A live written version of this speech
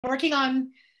working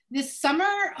on this summer.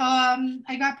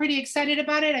 I got pretty excited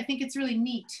about it. I think it's really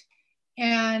neat.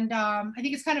 And I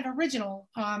think it's kind of original.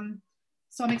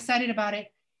 So I'm excited about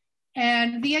it.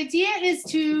 And the idea is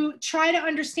to try to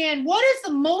understand what is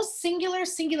the most singular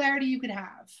singularity you could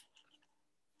have.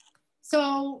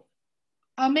 So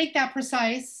I'll make that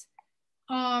precise.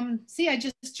 See, I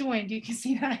just joined. You can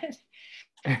see that.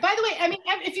 By the way, I mean,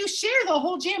 if you share the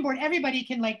whole Jamboard, everybody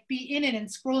can like be in it and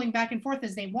scrolling back and forth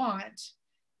as they want.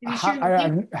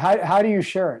 How do you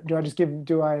share it? Do I just give?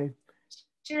 Do I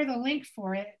share the link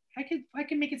for it? I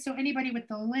can make it so anybody with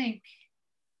the link.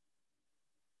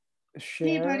 Share.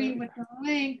 Anybody with the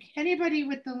link. Anybody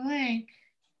with the link.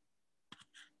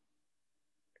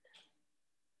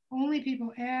 Only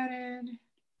people added.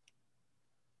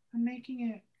 I'm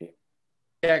making it.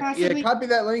 Yeah, copy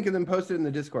that link and then post it in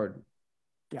the Discord.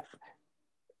 Yeah.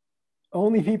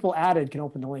 Only people added can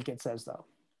open the link, it says, though.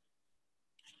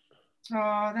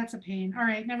 Oh, that's a pain. All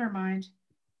right, never mind.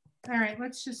 All right,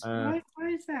 let's just, why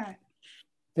is that?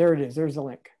 There it is, there's the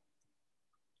link.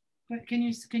 But can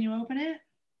you open it?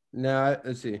 No,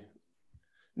 let's see.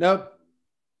 Nope.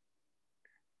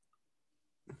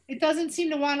 It doesn't seem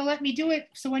to want to let me do it,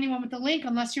 so anyone with the link,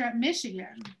 unless you're at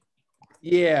Michigan.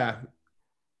 Yeah.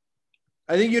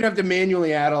 I think you'd have to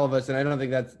manually add all of us, and I don't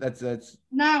think that's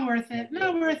not worth it.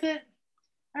 Not worth it.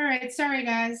 All right, sorry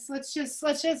guys. Let's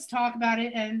just talk about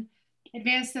it and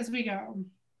advance as we go.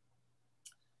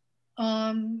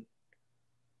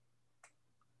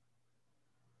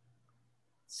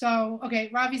 So okay,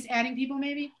 Ravi's adding people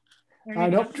maybe.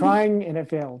 Nope, trying and it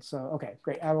failed. So okay,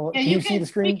 great. I will. Yeah, can you see the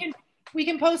screen? We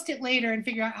can post it later and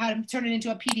figure out how to turn it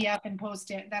into a PDF and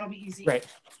post it. That'll be easy. Great.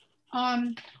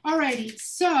 Alrighty,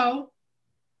 so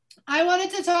I wanted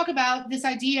to talk about this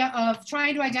idea of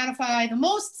trying to identify the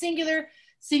most singular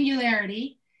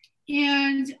singularity.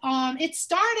 And it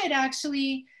started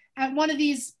actually at one of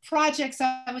these projects.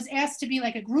 I was asked to be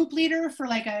like a group leader for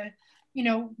like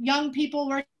young people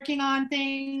working on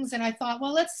things. And I thought,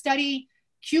 well, let's study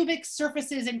cubic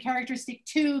surfaces and characteristic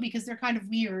 2 because they're kind of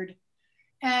weird.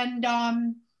 And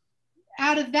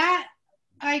out of that,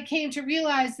 I came to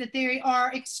realize that they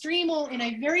are extremal in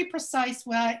a very precise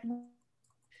way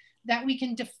that we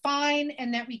can define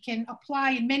and that we can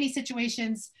apply in many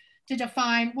situations to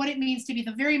define what it means to be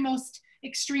the very most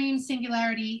extreme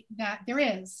singularity that there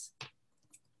is.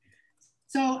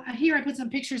 So here I put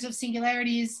some pictures of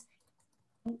singularities.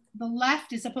 The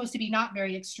left is supposed to be not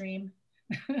very extreme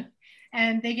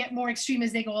and they get more extreme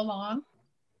as they go along.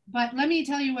 But let me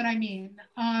tell you what I mean.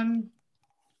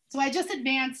 So I just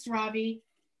advanced, Ravi,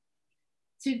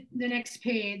 to the next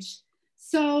page.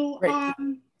 So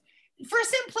for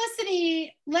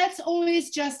simplicity, let's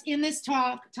always just in this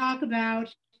talk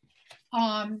about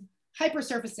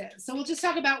hypersurfaces. So we'll just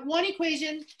talk about one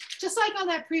equation, just like on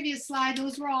that previous slide,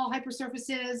 those were all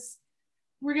hypersurfaces.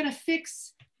 We're gonna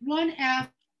fix 1F.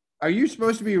 Are we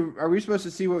supposed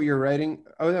to see what you're writing?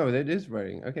 Oh no, that is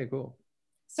writing. Okay, cool.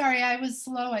 Sorry, I was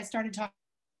slow. I started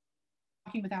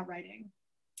talking without writing.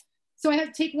 So I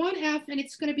have to take 1F and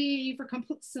it's gonna be, for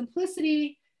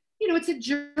simplicity, it's a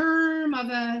germ of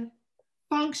a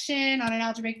function on an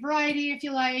algebraic variety, if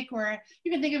you like, or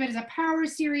you can think of it as a power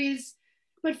series.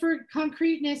 But for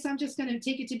concreteness, I'm just gonna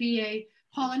take it to be a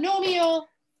polynomial.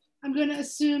 I'm gonna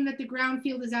assume that the ground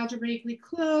field is algebraically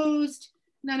closed.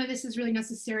 None of this is really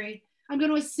necessary. I'm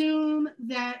gonna assume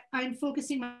that I'm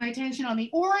focusing my attention on the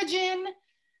origin.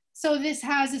 So this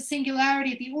has a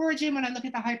singularity at the origin when I look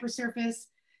at the hypersurface.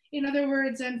 In other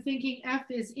words, I'm thinking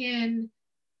F is in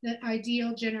the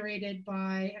ideal generated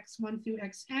by x1 through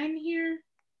xn here.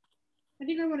 I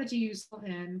think I wanted to use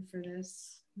n for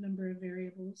this number of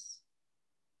variables.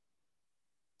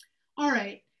 All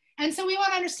right, and so we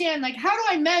want to understand, like, how do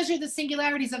I measure the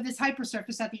singularities of this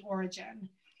hypersurface at the origin?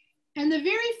 And the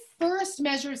very first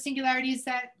measure of singularities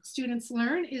that students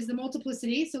learn is the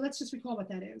multiplicity. So let's just recall what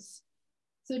that is.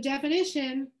 So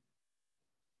definition,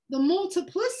 the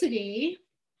multiplicity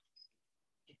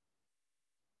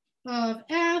of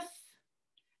F,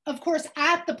 of course,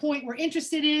 at the point we're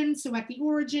interested in, so at the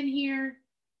origin here,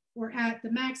 or at the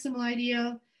maximal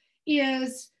ideal,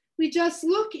 is we just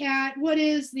look at what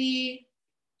is the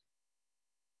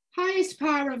highest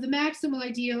power of the maximal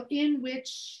ideal in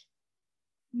which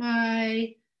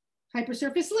my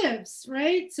hypersurface lives,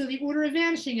 right? So the order of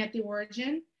vanishing at the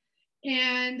origin.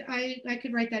 And I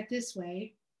could write that this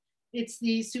way. It's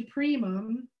the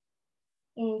supremum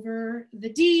over the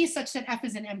D such that F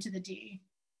is an M to the D.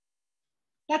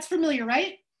 That's familiar,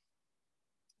 right?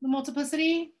 The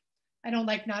multiplicity. I don't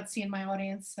like not seeing my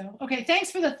audience. So, okay, thanks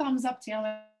for the thumbs up,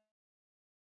 Taylor.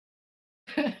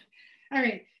 All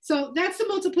right, so that's the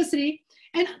multiplicity.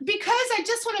 And because I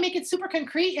just want to make it super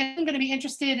concrete, and I'm going to be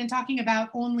interested in talking about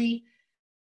only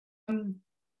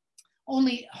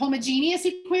homogeneous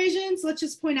equations, let's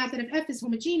just point out that if f is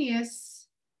homogeneous,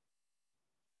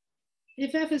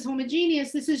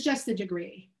 this is just the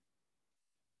degree.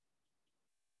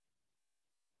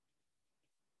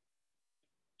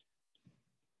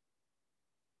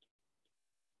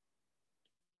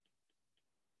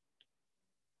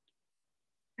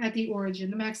 At the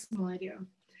origin, the maximal idea.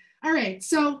 All right,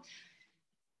 so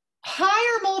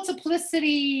higher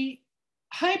multiplicity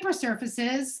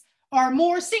hypersurfaces are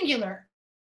more singular.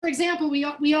 For example, we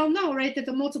all know, right, that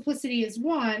the multiplicity is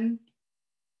 1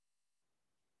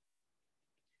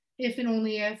 if and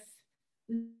only if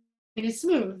it is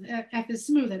smooth, f is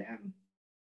smooth at M.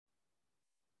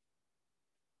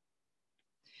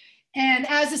 And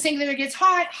as the singular gets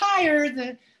higher,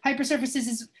 the hypersurfaces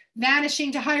is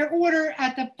vanishing to higher order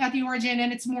at the origin,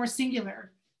 and it's more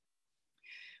singular.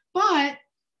 But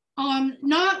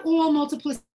not all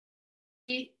multiplicity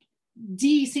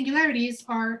D singularities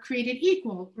are created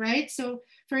equal, right? So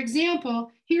for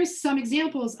example, here's some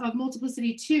examples of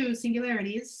multiplicity 2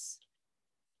 singularities.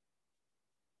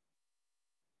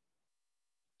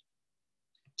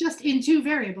 Just in 2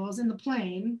 variables in the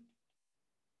plane.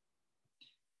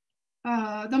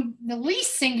 The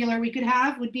least singular we could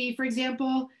have would be, for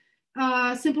example,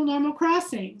 simple normal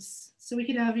crossings. So we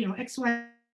could have, you know, x, y,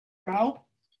 0,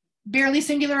 barely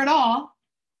singular at all.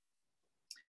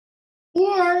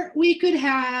 Or we could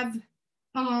have,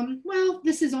 well,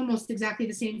 this is almost exactly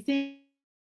the same thing.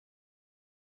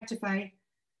 If I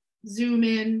zoom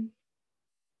in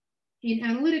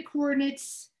analytic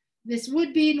coordinates, this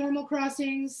would be normal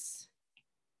crossings,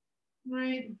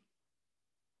 right?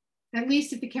 At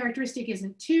least if the characteristic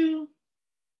isn't 2.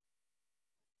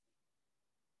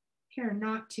 Care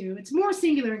not 2. It's more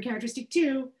singular in characteristic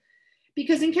 2,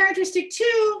 because in characteristic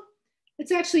 2,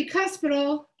 it's actually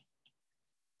cuspidal.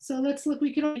 So let's look,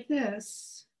 we can like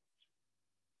this.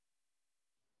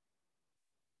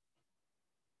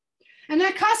 And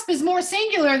that cusp is more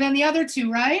singular than the other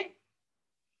 2, right?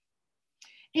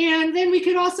 And then we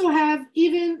could also have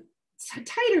even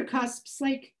tighter cusps,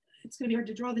 like, it's going to be hard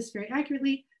to draw this very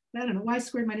accurately. I don't know, y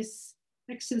squared minus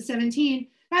x to the 17.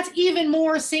 That's even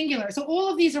more singular. So all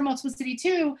of these are multiplicity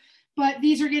 2, but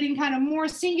these are getting kind of more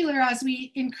singular as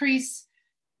we increase,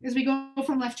 as we go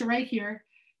from left to right here.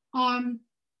 And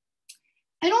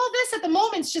all this at the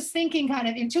moment is just thinking kind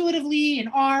of intuitively in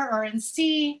R or in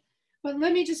C. But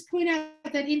let me just point out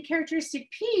that in characteristic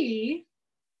P,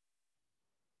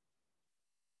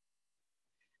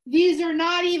 these are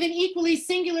not even equally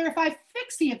singular if I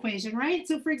fix the equation, right?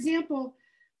 So for example,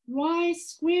 y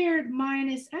squared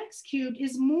minus x cubed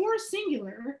is more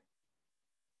singular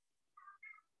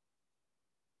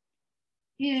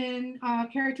in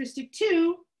characteristic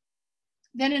 2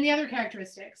 than in the other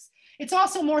characteristics. It's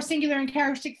also more singular in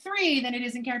characteristic 3 than it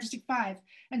is in characteristic 5,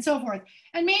 and so forth.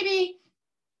 And maybe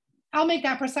I'll make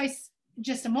that precise in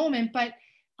just a moment, but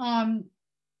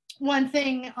one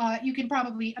thing you can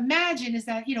probably imagine is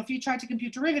that, you know, if you tried to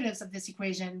compute derivatives of this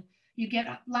equation, you get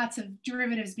lots of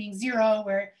derivatives being 0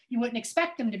 where you wouldn't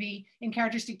expect them to be in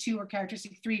characteristic 2 or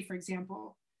characteristic 3, for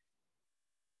example.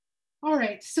 All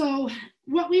right, so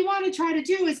what we want to try to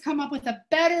do is come up with a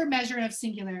better measure of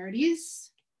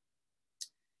singularities.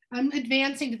 I'm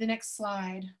advancing to the next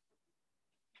slide.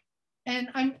 And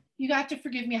you have to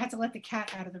forgive me, I had to let the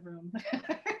cat out of the room.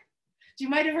 You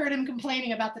might have heard him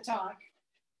complaining about the talk.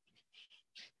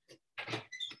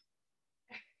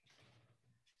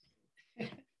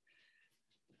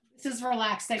 This is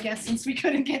relaxed, I guess, since we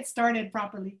couldn't get started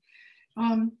properly.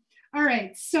 All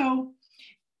right, so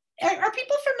are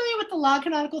people familiar with the log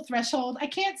canonical threshold? I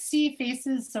can't see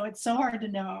faces, so it's so hard to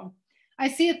know. I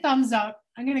see a thumbs up.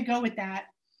 I'm going to go with that.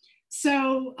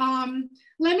 So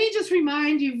let me just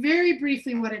remind you very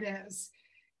briefly what it is.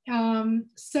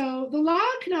 So the log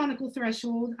canonical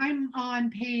threshold, I'm on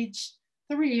page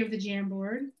 3 of the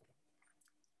Jamboard.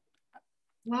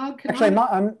 Actually,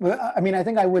 I mean, I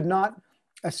think I would not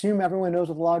assume everyone knows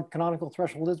what the log canonical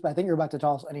threshold is, but I think you're about to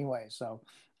tell us anyway. So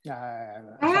I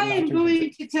am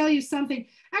going to tell you something.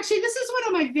 Actually, this is one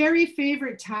of my very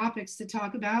favorite topics to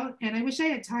talk about, and I wish I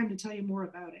had time to tell you more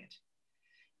about it.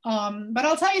 But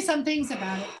I'll tell you some things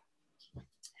about it.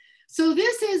 So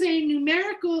this is a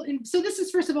numerical, so this is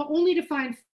first of all only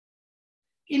defined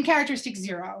in characteristic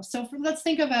 0. So let's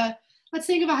think of a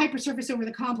hypersurface over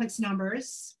the complex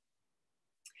numbers.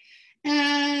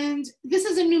 And this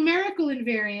is a numerical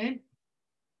invariant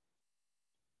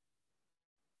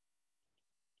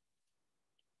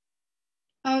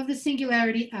of the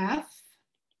singularity f.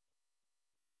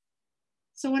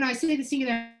 So when I say the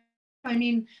singularity I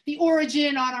mean the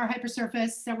origin on our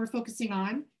hypersurface that we're focusing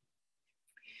on.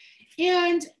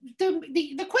 And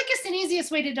the quickest and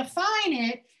easiest way to define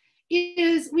it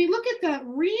is we look at the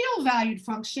real valued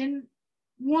function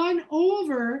 1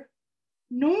 over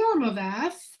norm of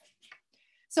f.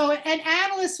 So an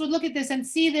analyst would look at this and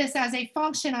see this as a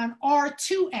function on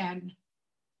R2n,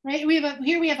 right?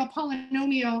 Here we have a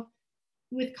polynomial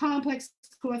with complex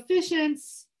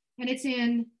coefficients, and it's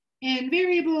in n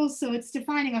variables, so it's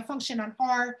defining a function on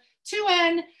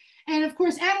R2n. And of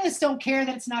course, analysts don't care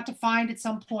that it's not defined at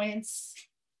some points.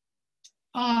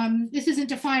 This isn't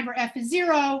defined where f is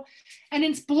 0, and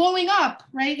it's blowing up,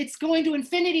 right? It's going to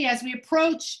infinity as we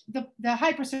approach the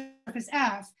hypersurface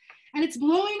f. And it's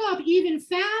blowing up even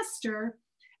faster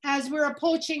as we're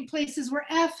approaching places where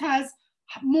f has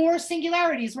more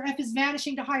singularities, where f is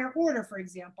vanishing to higher order, for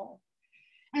example.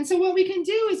 And so what we can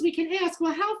do is we can ask,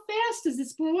 well, how fast does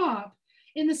this blow up?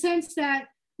 In the sense that,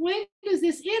 when does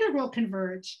this integral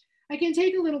converge? I can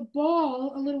take a little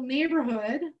ball, a little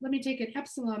neighborhood. Let me take an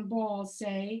epsilon ball,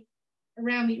 say,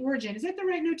 around the origin. Is that the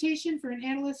right notation for an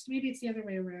analyst? Maybe it's the other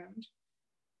way around.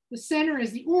 The center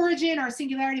is the origin, our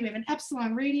singularity. We have an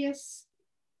epsilon radius.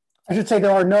 I should say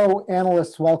there are no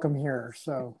analysts welcome here.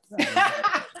 So,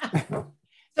 so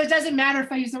it doesn't matter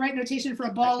if I use the right notation for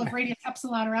a ball of radius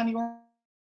epsilon around the origin.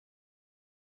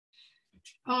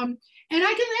 And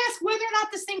I can ask whether or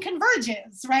not this thing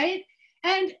converges, right?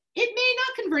 And it may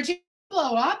not converge, it may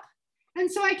blow up.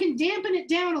 And so I can dampen it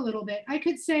down a little bit. I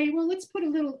could say, well, let's put a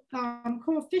little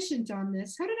coefficient on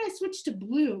this. How did I switch to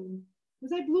blue?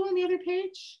 Was I blue on the other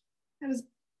page?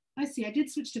 I see, I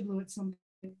did switch to blue at some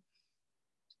point.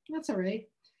 That's all right.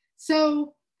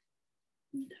 So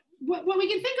what we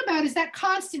can think about is that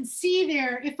constant c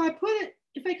there. If I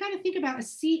kind of think about a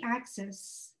c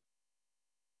axis,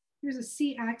 here's a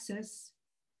c axis.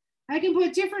 I can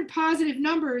put different positive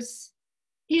numbers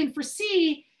in for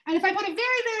c, and if I put a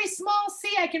very, very small c,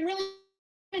 I can really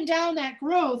bend down that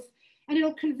growth, and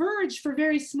it'll converge for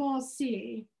very small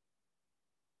c.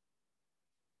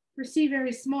 For c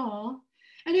very small.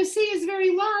 And if c is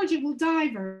very large, it will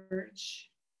diverge.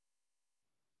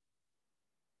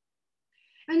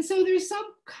 And so there's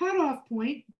some cutoff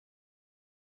point,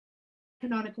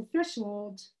 canonical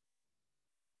threshold,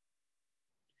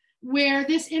 where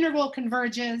this integral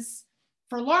converges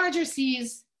for larger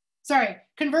c's,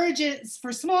 converges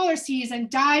for smaller c's and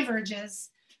diverges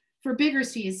for bigger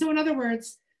c's. So in other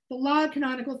words, the log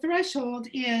canonical threshold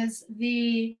is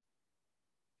the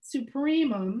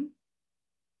supremum.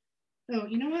 Oh,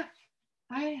 you know what?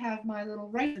 I have my little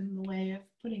right in the way of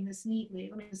putting this neatly.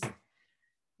 Let me just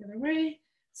the other way.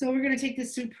 So we're going to take the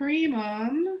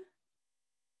supremum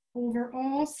over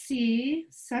all c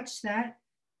such that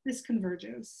this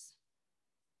converges.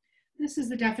 This is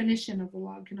the definition of the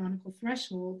log canonical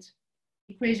threshold.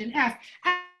 Equation f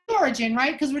at the origin,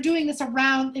 right? Because we're doing this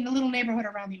around in a little neighborhood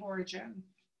around the origin.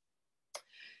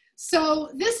 So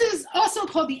this is also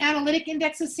called the analytic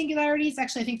index of singularities.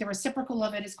 Actually, I think the reciprocal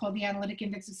of it is called the analytic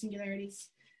index of singularities.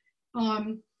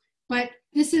 But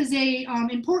this is a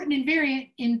important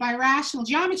invariant in birational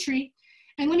geometry.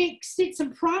 And let me state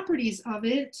some properties of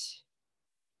it,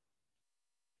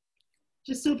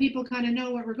 just so people kind of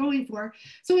know what we're going for.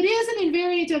 So it is an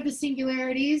invariant of the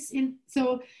singularities.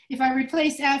 So if I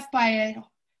replace f by an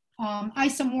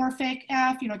isomorphic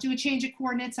f, do a change of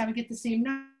coordinates, I would get the same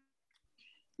number.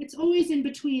 It's always in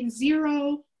between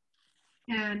 0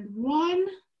 and 1.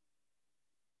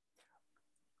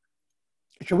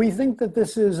 Should we think that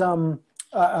this is an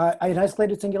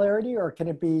isolated singularity, or can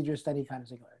it be just any kind of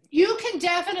singularity? You can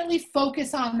definitely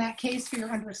focus on that case for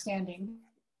your understanding.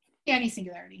 Any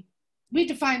singularity. We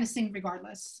define this thing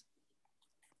regardless.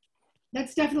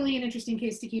 That's definitely an interesting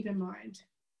case to keep in mind.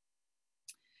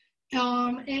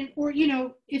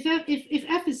 If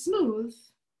f is smooth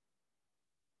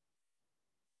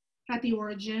at the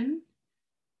origin,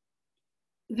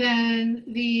 then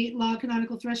the log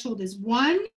canonical threshold is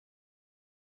 1.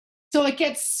 So it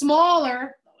gets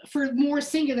smaller for more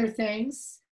singular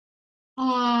things.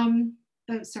 Log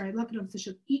canonical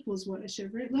threshold equals 1. I should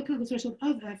have written log canonical threshold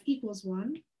of f equals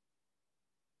 1.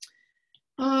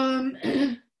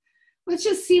 Let's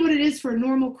just see what it is for a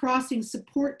normal crossing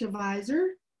support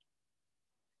divisor.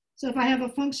 So if I have a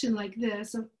function like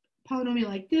this, a polynomial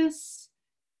like this.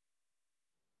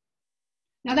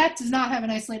 Now that does not have an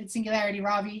isolated singularity,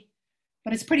 Ravi,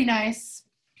 but it's pretty nice.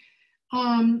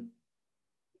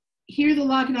 Here the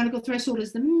log canonical threshold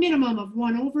is the minimum of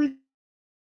 1 over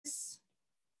this.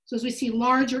 So as we see,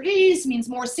 larger a's means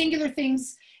more singular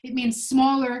things. It means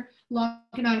smaller log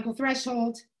canonical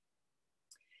threshold.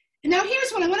 And now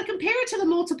here's what I want to compare it to the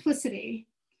multiplicity.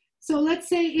 So let's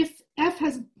say if f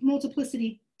has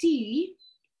multiplicity d,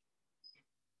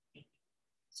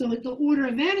 so the order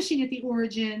of vanishing at the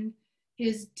origin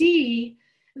is d,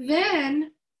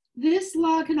 then this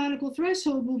log canonical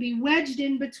threshold will be wedged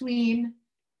in between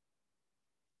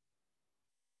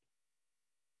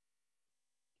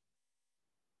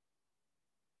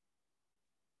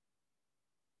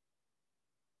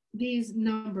these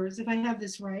numbers, if I have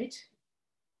this right.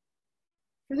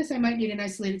 For this, I might need an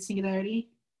isolated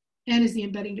singularity. N is the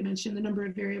embedding dimension, the number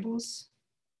of variables.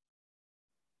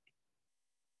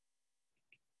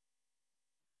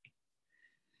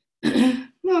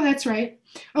 No, that's right.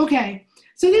 Okay,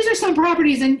 so these are some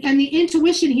properties, and the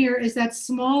intuition here is that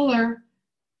smaller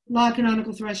log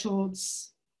canonical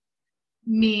thresholds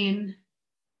mean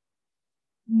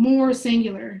more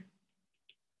singular.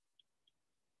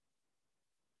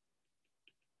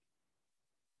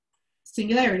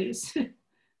 Singularities. Can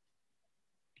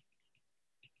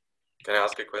I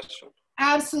ask a question?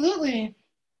 Absolutely.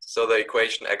 So the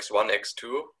equation x1,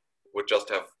 x2 would just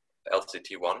have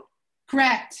LCT1?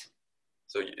 Correct.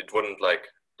 So it wouldn't like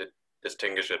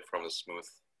distinguish it from a smooth?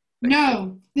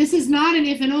 No, this is not an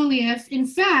if and only if. In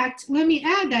fact, let me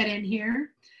add that in here.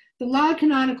 The log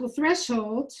canonical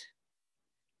threshold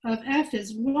of f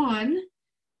is 1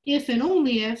 if and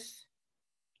only if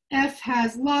f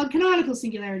has log canonical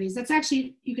singularities. That's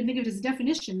actually, you can think of it as a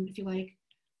definition, if you like,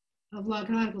 of log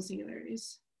canonical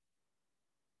singularities.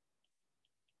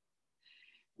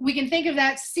 We can think of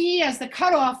that C as the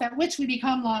cutoff at which we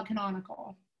become log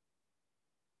canonical.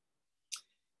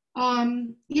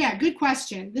 Yeah, good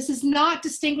question. This is not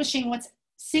distinguishing what's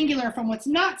singular from what's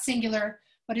not singular,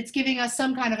 but it's giving us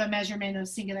some kind of a measurement of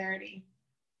singularity.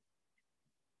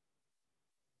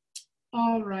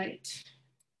 All right.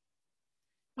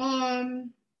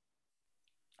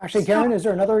 Actually, Karen, is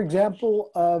there another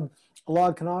example of a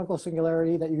log canonical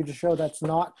singularity that you could just show that's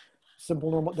not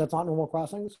simple normal, that's not normal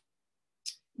crossings?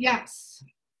 Yes.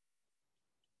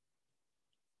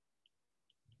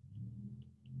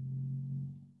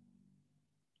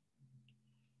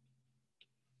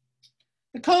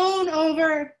 The cone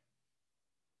over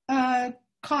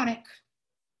conic,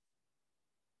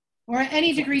 or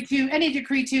any degree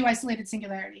two isolated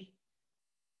singularity.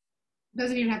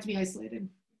 Doesn't even have to be isolated.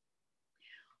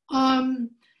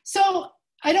 So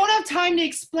I don't have time to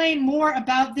explain more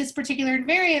about this particular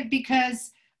invariant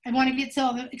because I want to get to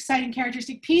all the exciting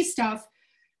characteristic P stuff.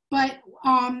 But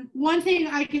one thing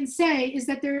I can say is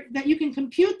that you can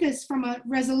compute this from a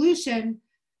resolution,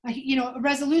 a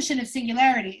resolution of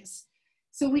singularities.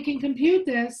 So we can compute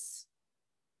this.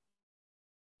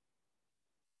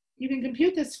 You can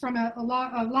compute this from a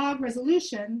log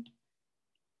resolution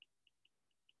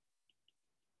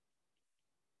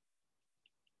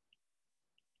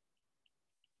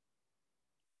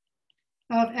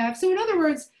of f. So in other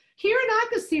words,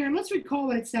 Hironaka's theorem, let's recall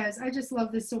what it says. I just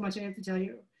love this so much, I have to tell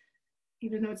you,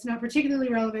 even though it's not particularly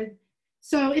relevant.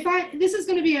 So this is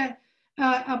going to be a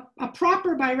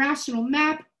proper birational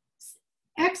map.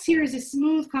 X here is a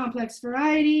smooth complex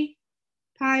variety.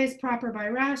 Pi is proper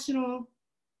birational.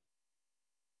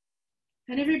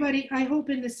 And everybody, I hope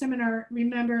in this seminar,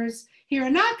 remembers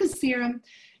Hironaka's theorem.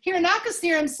 Hironaka's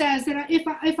theorem says that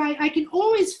if I can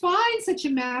always find such a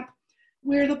map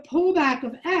where the pullback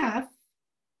of f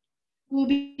will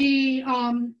be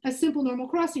a simple normal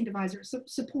crossing divisor,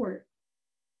 support.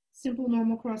 Simple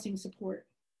normal crossing support.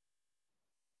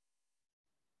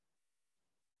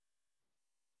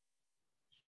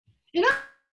 In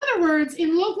other words,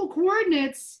 in local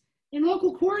coordinates,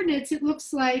 it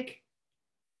looks like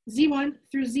Z1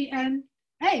 through Zn,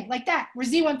 hey, like that, where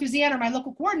Z1 through Zn are my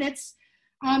local coordinates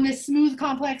on this smooth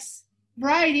complex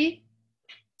variety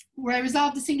where I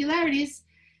resolve the singularities.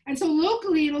 And so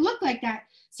locally, it'll look like that.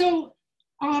 So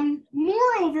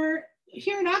moreover,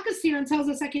 Hironaka's theorem tells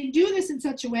us I can do this in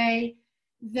such a way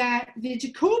that the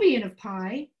Jacobian of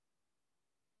pi,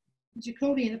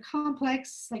 Jacobian, a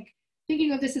complex, like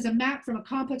thinking of this as a map from a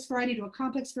complex variety to a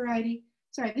complex variety.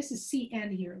 Sorry, this is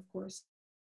Cn here, of course.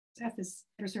 F is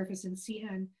hypersurface in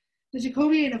Cn. The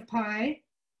Jacobian of pi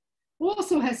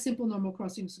also has simple normal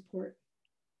crossing support.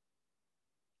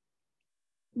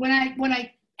 When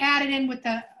I add it in with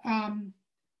the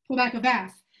pullback of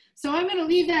f. So I'm going to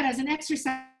leave that as an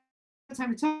exercise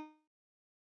time to talk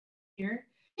here.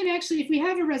 And actually, if we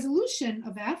have a resolution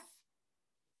of f,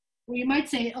 or you might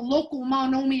say a local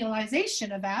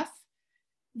monomialization of f,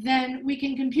 then we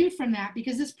can compute from that,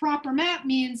 because this proper map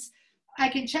means I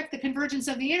can check the convergence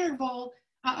of the integral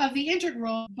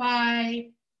by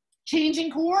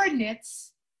changing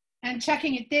coordinates and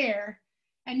checking it there.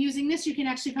 And using this, you can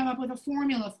actually come up with a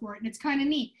formula for it. And it's kind of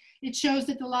neat. It shows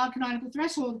that the log canonical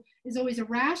threshold is always a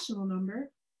rational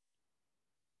number,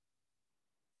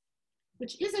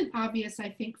 which isn't obvious, I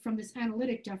think, from this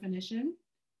analytic definition,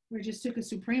 where it just took a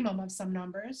supremum of some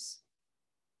numbers.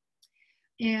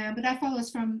 But that follows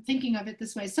from thinking of it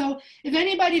this way. So if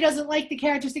anybody doesn't like the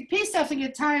characteristic P stuff and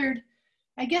get tired,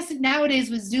 I guess nowadays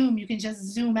with Zoom, you can just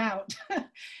zoom out.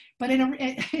 But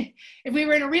if we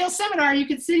were in a real seminar, you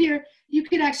could sit here, you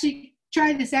could actually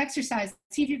try this exercise,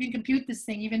 see if you can compute this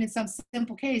thing, even in some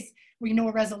simple case where you know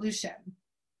a resolution.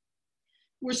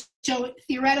 We're showing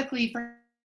theoretically for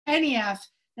any f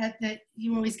that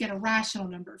you always get a rational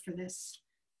number for this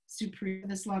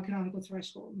log canonical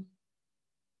threshold.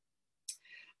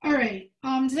 All right,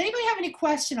 does anybody have any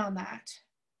question on that?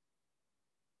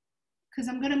 Because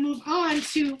I'm going to move on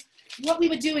to what we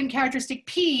would do in characteristic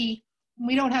P when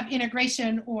we don't have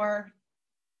integration or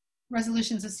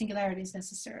resolutions of singularities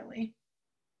necessarily.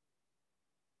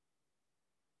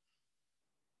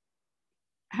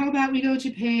 How about we go to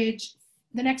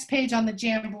the next page on the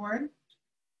Jamboard,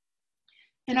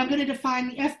 and I'm going to define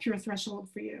the F pure threshold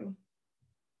for you.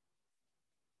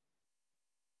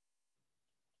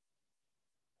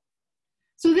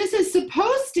 So this is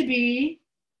supposed to be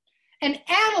an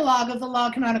analog of the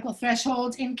log canonical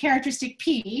threshold in characteristic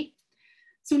P.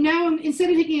 So now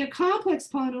instead of taking a complex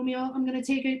polynomial, I'm going to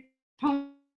take a polynomial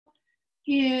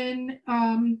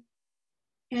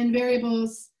in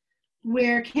variables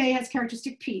where K has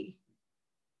characteristic P.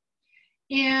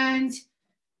 And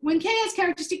when K has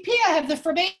characteristic P, I have the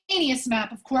Frobenius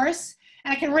map, of course,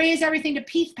 and I can raise everything to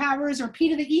Pth powers or P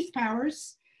to the Eth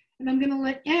powers. And I'm going to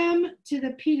let M to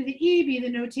the P to the E be the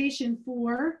notation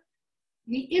for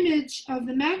the image of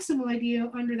the maximal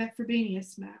ideal under that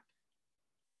Frobenius map.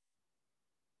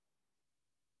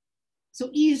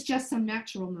 So E is just some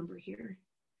natural number here.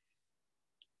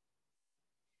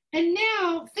 And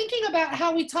now, thinking about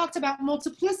how we talked about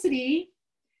multiplicity,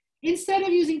 instead of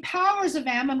using powers of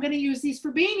M, I'm going to use these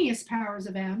Frobenius powers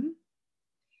of M.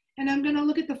 And I'm going to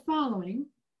look at the following.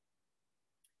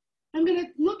 I'm going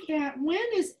to look at when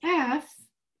is F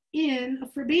in a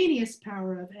Frobenius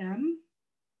power of M.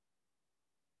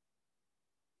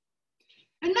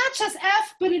 And not just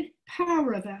F, but a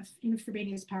power of F in a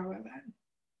Frobenius power of M.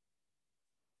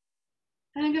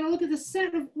 And I'm going to look at the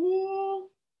set of all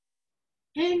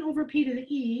n over P to the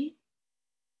E.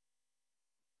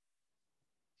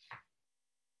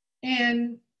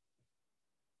 And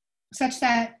such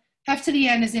that F to the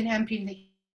N is in M P to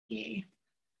the E.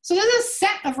 So there's a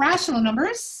set of rational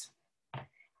numbers.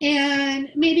 And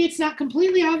maybe it's not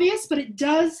completely obvious, but it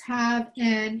does have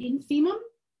an infimum.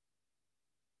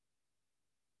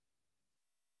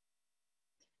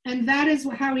 And that is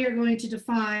how we are going to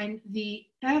define the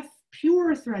F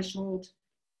pure threshold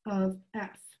of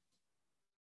F.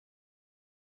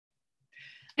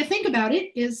 I think about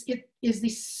it is the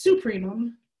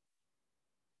supremum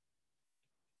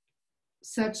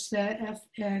such that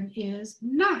Fn is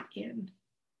not in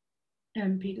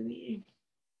MP to the E.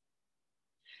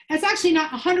 It's actually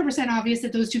not 100% obvious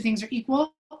that those two things are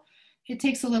equal. It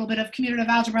takes a little bit of commutative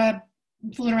algebra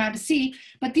fooling around to see,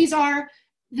 but these are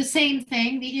the same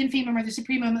thing, the infimum or the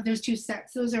supremum of those two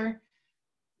sets.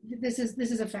 This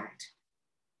is a fact.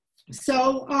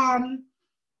 So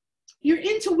your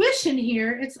intuition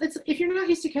here, it's if you're not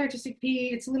used to characteristic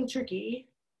P, it's a little tricky.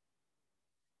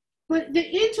 But the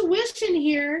intuition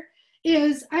here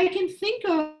is I can think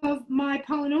of my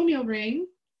polynomial ring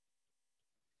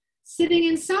sitting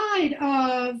inside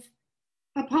of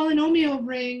a polynomial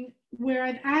ring where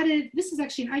I've added, this is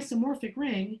actually an isomorphic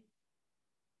ring.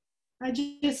 I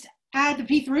just add the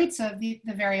Pth roots of the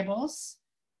variables.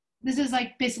 This is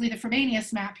like basically the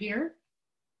Frobenius map here.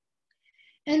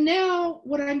 And now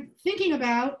what I'm thinking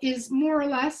about is more or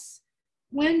less,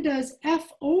 when does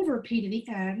F over P to the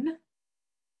N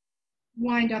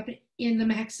wind up in the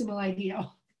maximal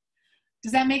ideal?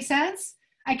 Does that make sense?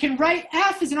 I can write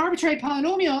F as an arbitrary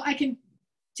polynomial. I can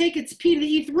take its P to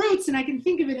the Eth roots and I can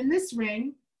think of it in this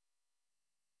ring.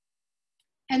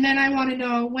 And then I want to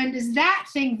know, when does that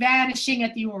thing vanishing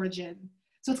at the origin?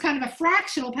 So it's kind of a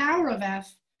fractional power of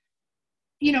F.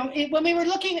 You know, when we were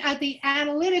looking at the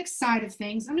analytics side of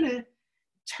things, I'm going to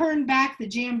turn back the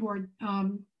Jamboard.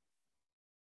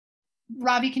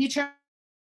 Robbie, can you turn to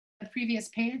the previous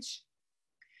page?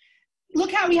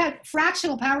 Look how we had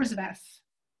fractional powers of F.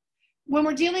 When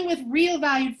we're dealing with real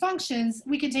valued functions,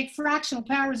 we can take fractional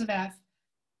powers of F.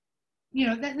 You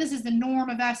know, this is the norm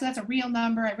of F, so that's a real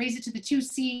number. I raise it to the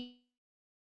 2c,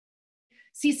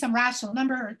 see some rational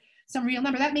number or some real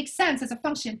number. That makes sense as a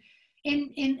function.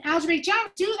 In algebraic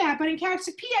geometry, do that, but in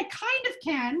characteristic P, I kind of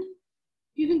can.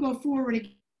 you can go forward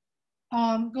again.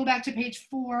 Go back to page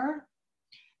 4.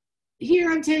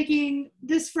 Here I'm taking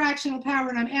this fractional power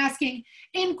and I'm asking,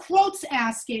 in quotes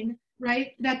asking,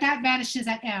 right, that vanishes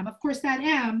at m. Of course, that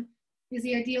m is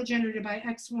the ideal generated by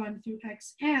x1 through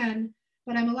xn,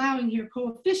 but I'm allowing here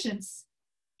coefficients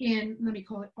in, let me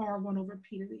call it r1 over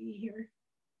p to the e here.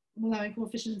 I'm allowing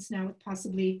coefficients now with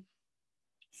possibly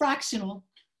fractional,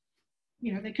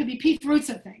 you know, they could be p-th roots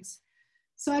of things.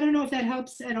 So I don't know if that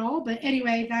helps at all, but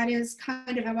anyway, that is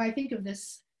kind of how I think of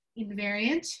this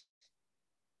invariant.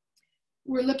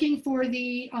 We're looking for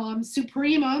the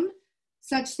supremum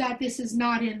such that this is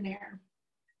not in there,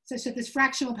 such that this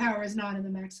fractional power is not in the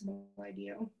maximal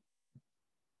ideal.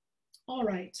 All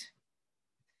right.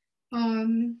 Let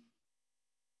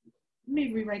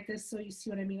me rewrite this so you see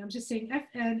what I mean. I'm just saying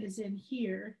Fn is in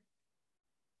here.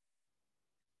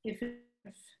 If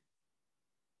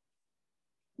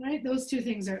right, those two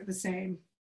things are the same.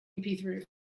 P through.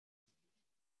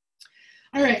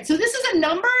 All right, so this is a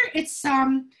number. It's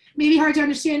maybe hard to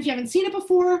understand if you haven't seen it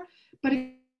before, but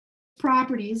it's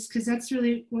properties, because that's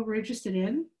really what we're interested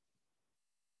in.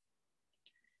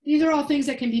 These are all things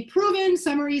that can be proven.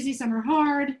 Some are easy, some are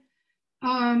hard.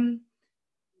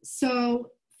 So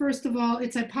first of all,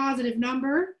 it's a positive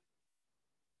number.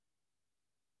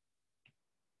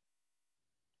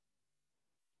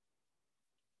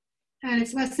 And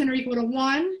it's less than or equal to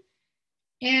 1.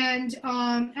 And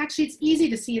actually, it's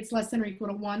easy to see it's less than or equal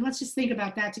to 1. Let's just think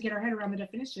about that to get our head around the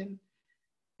definition.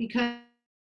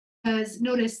 Because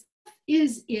notice,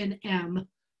 is in M,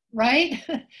 right?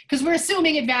 Because we're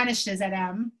assuming it vanishes at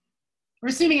M. We're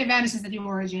assuming it vanishes at the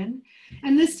origin.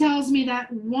 And this tells me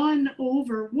that 1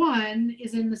 over 1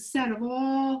 is in the set of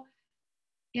all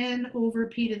n over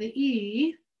p to the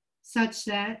e, such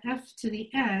that f to the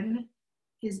n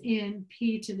is in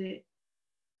p to the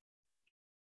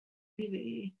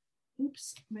e.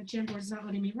 Oops, my Jamboard is not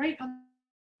letting me write on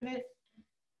it.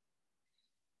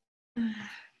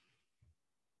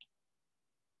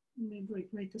 Let me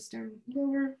write this down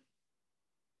lower.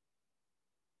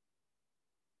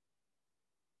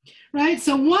 Right,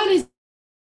 so 1 is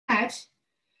that,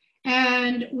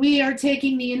 and we are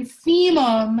taking the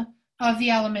infimum of the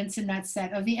elements in that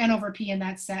set, of the n over p in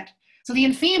that set. So the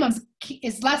infimum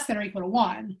is less than or equal to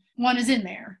 1. 1 is in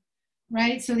there,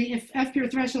 right? So the f pure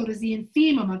threshold is the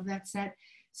infimum of that set.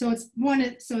 So it's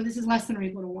 1, so this is less than or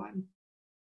equal to 1.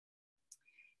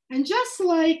 And just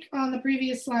like on the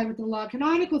previous slide with the log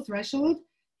canonical threshold,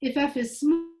 if f is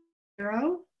small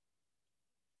 0,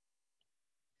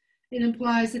 it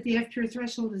implies that the f pure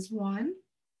threshold is 1.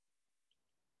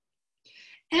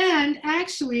 And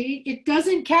actually, it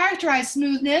doesn't characterize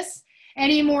smoothness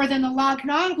any more than the log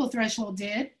canonical threshold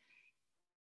did. In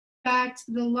fact,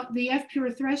 the f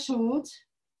pure threshold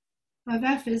of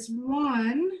f is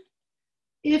 1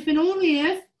 if and only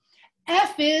if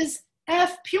f is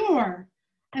f pure.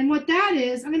 And what that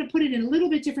is, I'm going to put it in a little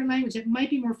bit different language. It might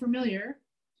be more familiar.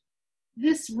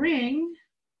 This ring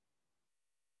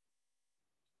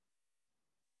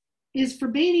is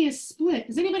Frobenius split.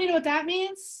 Does anybody know what that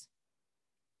means?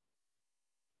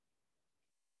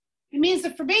 It means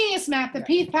the Frobenius map, the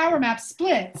p power map,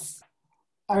 splits.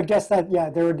 I would guess that, yeah,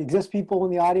 there would exist people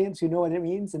in the audience who know what it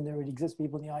means, and there would exist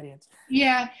people in the audience.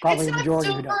 Yeah, Probably it's the not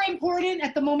majority super important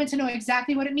at the moment to know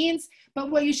exactly what it means,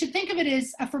 but what you should think of it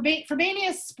is a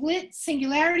Frobenius split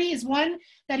singularity is one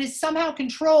that is somehow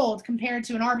controlled compared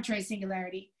to an arbitrary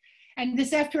singularity. And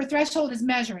this F pure threshold is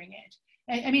measuring it.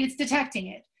 I mean, it's detecting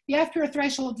it. The F pure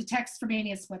threshold detects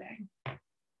Frobenius splitting.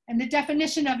 And the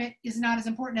definition of it is not as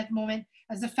important at the moment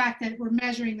as the fact that we're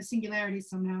measuring the singularity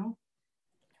somehow.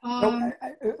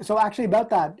 So actually about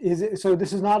that, so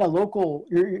this is not a local,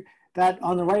 that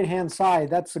on the right-hand side,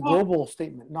 that's a global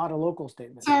statement, not a local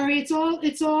statement. Sorry, it's all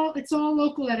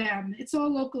local at M. It's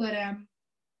all local at M.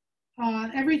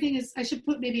 Everything is, I should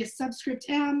put maybe a subscript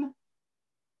M,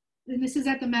 and this is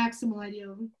at the maximal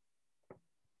ideal.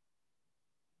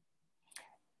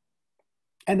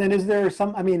 And then is there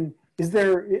some, I mean,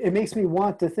 it makes me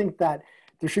want to think that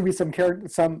there should be some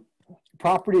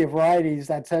property of varieties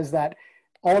that says that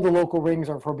all the local rings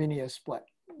are Frobenius split.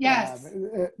 Yes.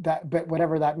 But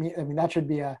whatever that means, I mean, that should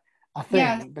be a thing.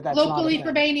 Yes. But that's locally not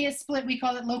a thing. Frobenius split. We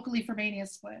call it locally Frobenius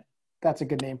split. That's a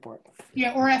good name for it.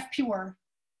 Yeah, or F pure.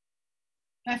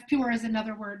 F pure is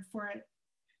another word for it.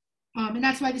 And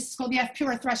that's why this is called the F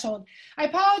pure threshold. I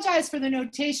apologize for the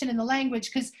notation in the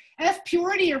language because F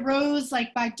purity arose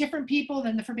like by different people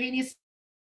than the Frobenius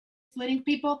splitting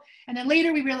people. And then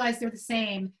later we realized they're the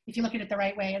same if you look at it the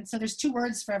right way. And so there's 2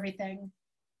 words for everything.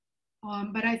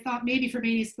 But I thought maybe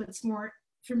Frobenius split's more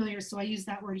familiar, so I use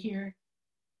that word here.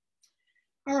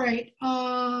 All right.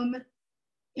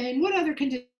 And what other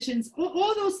conditions?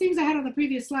 All those things I had on the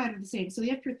previous slide are the same. So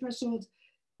the upper threshold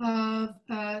of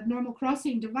normal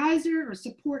crossing divisor or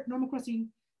support, normal crossing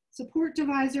support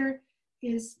divisor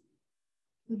is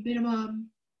the minimum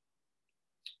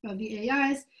of the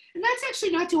AIs. And that's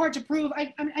actually not too hard to prove.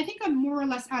 I think I'm more or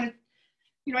less out of,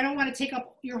 you know, I don't want to take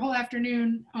up your whole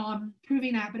afternoon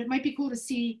proving that, but it might be cool to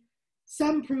see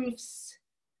some proofs.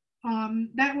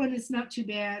 That one is not too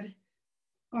bad.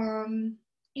 And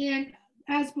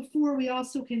as before, we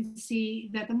also can see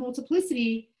that the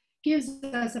multiplicity gives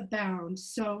us a bound.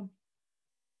 So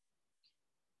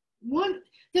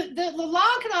the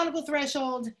log canonical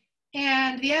threshold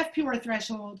and the F pure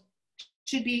threshold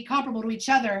should be comparable to each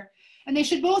other. And they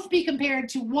should both be compared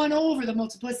to 1 over the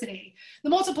multiplicity. The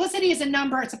multiplicity is a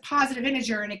number, it's a positive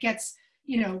integer, and it gets,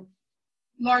 you know,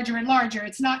 larger and larger.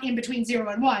 It's not in between 0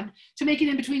 and 1. To make it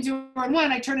in between 0 and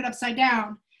 1, I turn it upside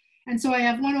down. And so I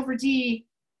have 1 over d.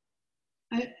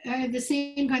 I have the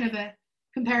same kind of a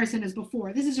comparison as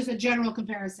before. This is just a general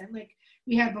comparison like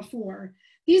we had before.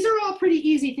 These are all pretty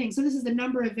easy things. So this is the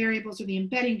number of variables or the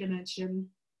embedding dimension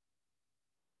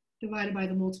divided by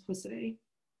the multiplicity.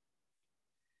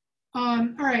 All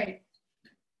right.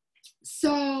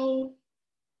 So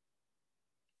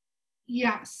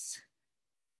yes.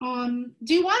 Do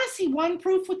you want to see one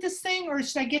proof with this thing, or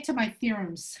should I get to my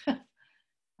theorems?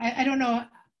 I don't know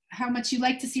how much you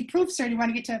like to see proofs, or do you want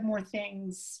to get to more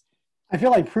things? I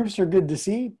feel like proofs are good to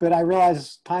see, but I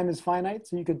realize time is finite,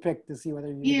 so you could pick to see whether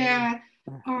you. Yeah.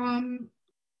 Let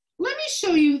me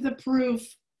show you the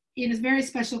proof in a very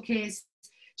special case,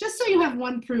 just so you have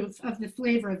one proof of the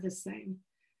flavor of this thing.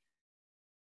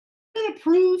 I'm going to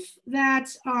prove that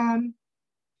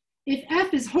if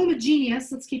F is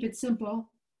homogeneous, let's keep it simple,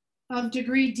 of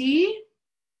degree D,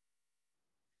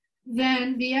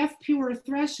 then the F pure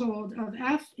threshold of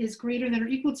F is greater than or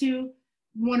equal to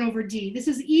 1 over D. This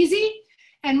is easy,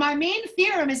 and my main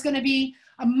theorem is going to be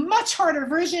a much harder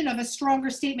version of a stronger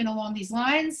statement along these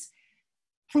lines,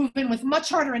 proven with much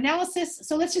harder analysis.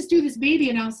 So let's just do this baby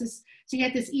analysis to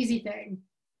get this easy thing.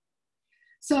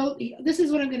 So this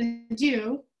is what I'm going to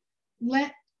do.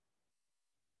 Let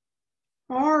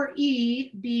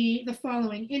RE be the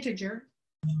following integer.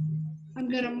 I'm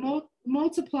going to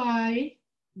multiply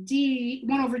D,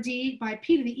 1 over D by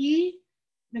P to the E.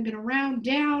 I'm going to round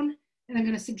down, and I'm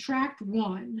going to subtract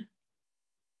 1.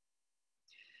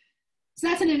 So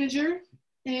that's an integer.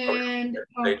 And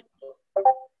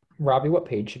Robbie, what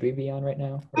page should we be on right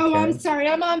now? Oh, I'm sorry.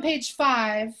 I'm on page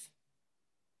 5.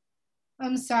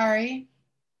 I'm sorry.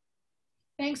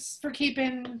 Thanks for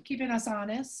keeping us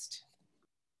honest.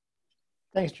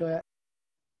 Thanks, Juliet.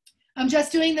 I'm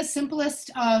just doing the simplest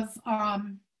of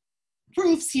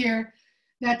proofs here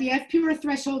that the F pure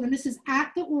threshold, and this is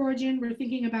at the origin, we're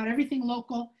thinking about everything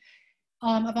local,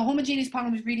 of a homogeneous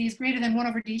polynomial degree D is greater than 1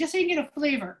 over D, just so you can get a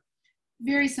flavor.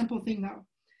 Very simple thing though.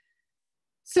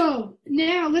 So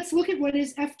now let's look at what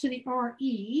is F to the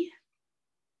RE.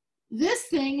 This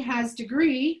thing has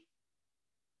degree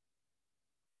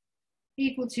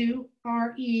equal to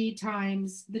RE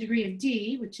times the degree of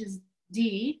D, which is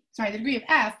D, sorry, the degree of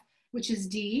F, which is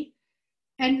D.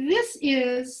 And this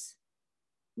is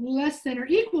less than or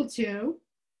equal to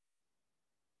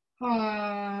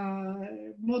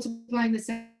multiplying this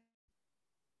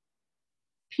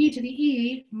P to the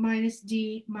E minus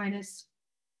D minus,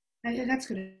 that's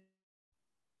good,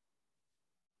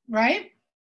 right?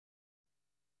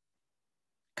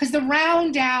 Because the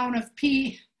round down of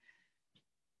P,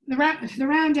 the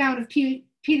round down of P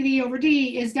to the E over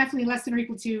D is definitely less than or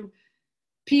equal to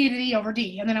P to the E over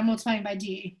D, and then I'm multiplying by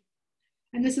D.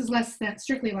 And this is less than,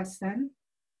 strictly less than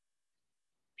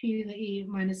P to the E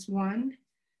minus 1.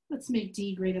 Let's make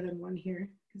D greater than 1 here,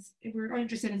 because we're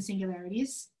interested in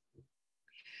singularities.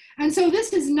 And so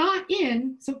this is not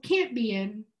in, so it can't be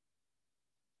in.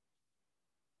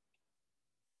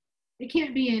 It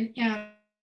can't be in F.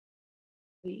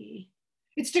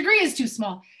 Its degree is too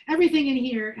small. Everything in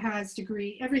here has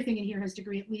degree. Everything in here has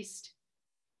degree at least.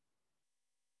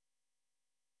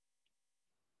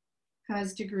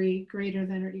 Has degree greater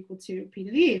than or equal to P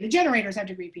to the E. The generators have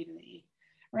degree P to the E,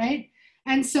 right?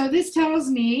 And so this tells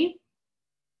me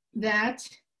that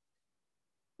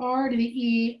R to the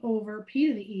E over P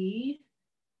to the E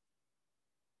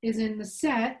is in the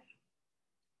set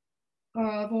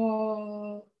of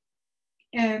all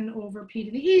N over P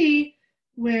to the E,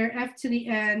 where F to the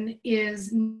N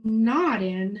is not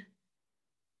in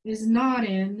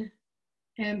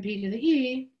MP to the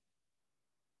E.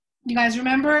 You guys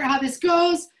remember how this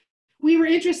goes? We were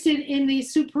interested in the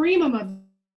supremum of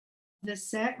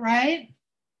this set, right?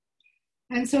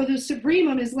 And so the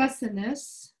supremum is less than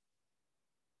this.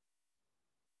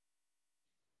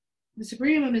 The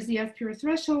supremum is the F pure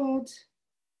threshold,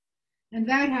 and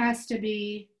that has to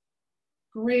be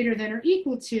greater than or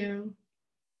equal to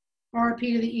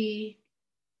RP to the E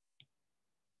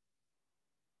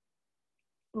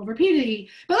over P to the E.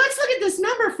 But let's look at this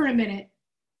number for a minute.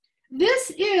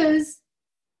 This is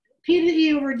P to the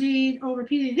E over D over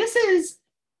P to the E. This is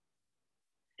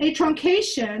a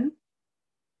truncation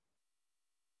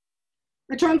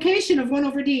of 1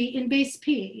 over D in base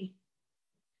P.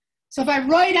 So if I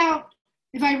write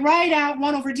out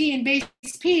 1 over D in base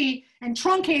P and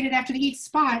truncate it after the each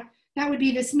spot, that would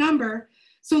be this number.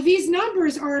 So these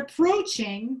numbers are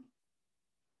approaching,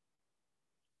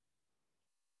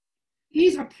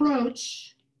 these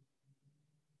approach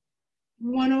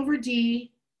 1 over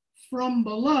D from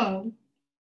below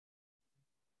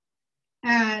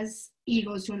as E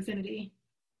goes to infinity.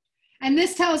 And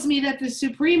this tells me that the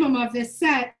supremum of this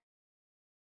set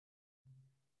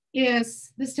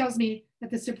is, which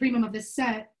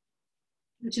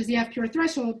is the F pure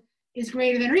threshold, is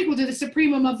greater than or equal to the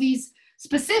supremum of these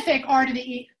specific R to the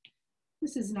E.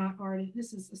 This is not R to,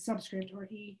 this is a subscript or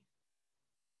E.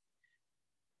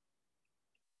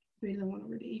 Greater than 1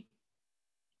 over D.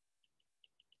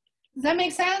 Does that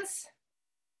make sense?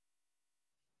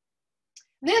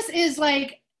 This is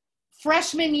like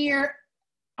freshman year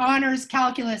honors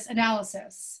calculus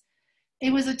analysis.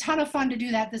 It was a ton of fun to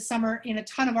do that this summer in a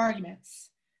ton of arguments,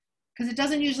 because it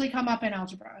doesn't usually come up in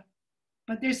algebra,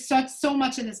 but there's so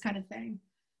much of this kind of thing.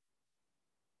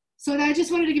 So I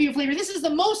just wanted to give you a flavor. This is the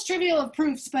most trivial of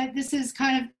proofs, but this is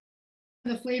kind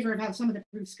of the flavor of how some of the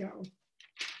proofs go.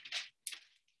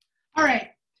 All right,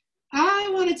 I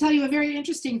want to tell you a very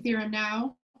interesting theorem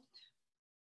now.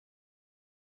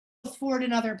 Forward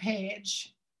another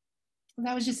page.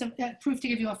 That was just a proof to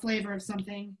give you a flavor of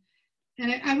something.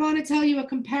 And I want to tell you a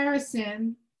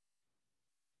comparison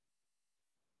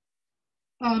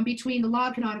between the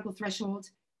log canonical threshold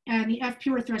and the F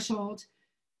pure threshold.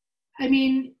 I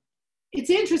mean, it's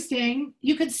interesting.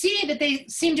 You could see that they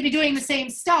seem to be doing the same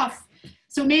stuff.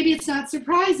 So maybe it's not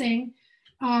surprising,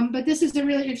 but this is a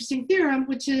really interesting theorem,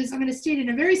 which is, I'm going to state in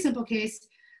a very simple case.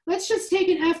 Let's just take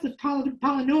an F with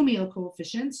polynomial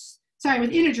coefficients, sorry,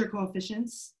 with integer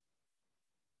coefficients,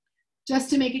 just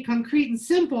to make it concrete and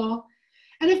simple.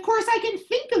 And of course, I can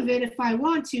think of it, if I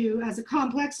want to, as a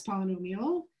complex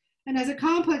polynomial. And as a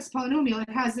complex polynomial, it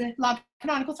has a log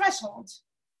canonical threshold.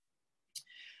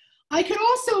 I could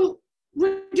also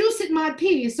reduce it mod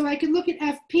p. So I could look at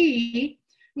fp,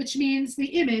 which means the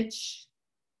image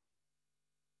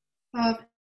of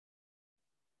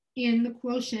in the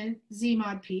quotient z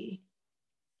mod p,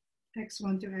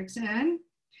 x1 through xn.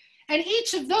 And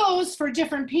each of those for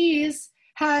different p's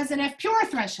has an F pure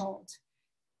threshold.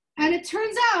 And it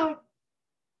turns out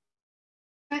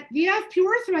that the F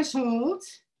pure threshold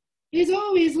is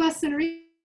always less than or equal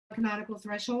to the canonical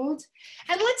threshold.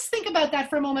 And let's think about that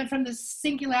for a moment from the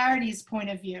singularities point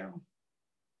of view.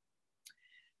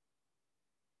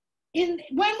 When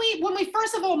we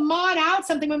first of all mod out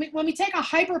something, when we take a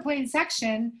hyperplane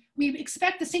section, we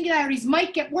expect the singularities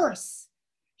might get worse.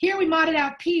 Here we modded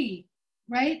out P,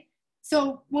 right?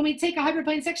 So when we take a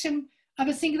hyperplane section of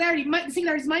a singularity, the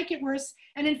singularities might get worse,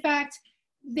 and in fact,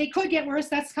 they could get worse.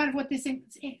 That's kind of what this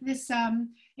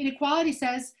inequality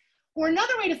says. Or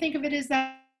another way to think of it is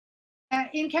that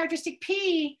in characteristic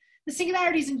P, the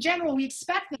singularities in general, we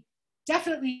expect them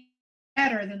definitely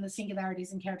better than the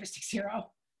singularities in characteristic 0,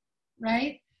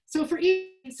 right? So for each,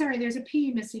 sorry, there's a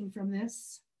P missing from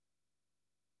this.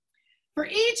 For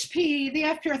each P, the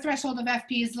F pure threshold of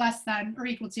FP is less than or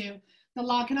equal to the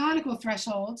log canonical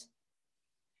threshold.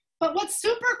 But what's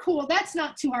super cool, that's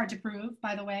not too hard to prove,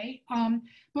 by the way.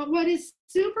 But what is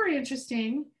super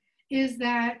interesting is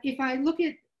that if I look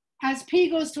at, as P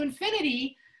goes to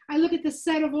infinity, I look at the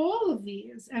set of all of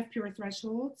these F pure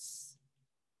thresholds.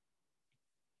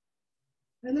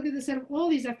 I look at the set of all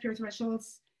these F pure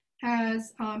thresholds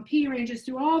as P ranges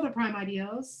through all the prime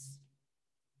ideals.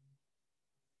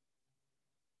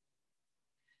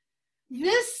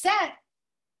 This set,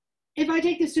 if I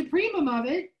take the supremum of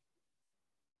it,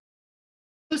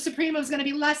 the supremum is going to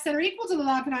be less than or equal to the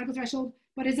log canonical threshold,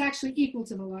 but is actually equal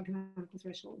to the log canonical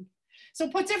threshold. So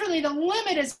put differently, the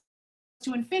limit is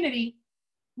to infinity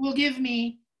will give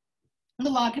me the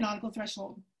log canonical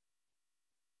threshold.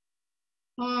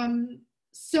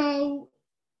 So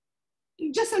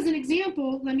just as an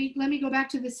example, let me go back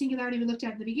to the singularity we looked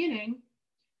at the beginning.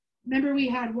 Remember we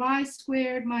had y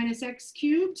squared minus x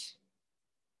cubed.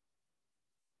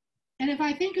 And if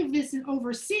I think of this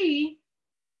over C,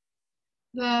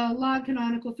 the log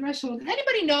canonical threshold,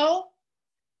 anybody know?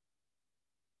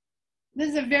 This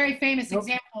is a very famous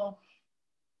example.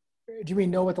 Do we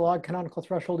know what the log canonical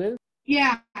threshold is?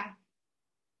 Yeah.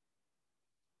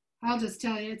 I'll just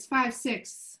tell you, it's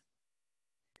 5/6.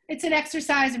 It's an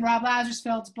exercise in Rob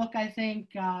Lazarsfeld's book, I think.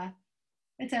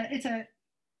 It's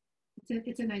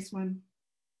a nice one.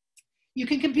 You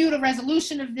can compute a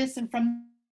resolution of this, and from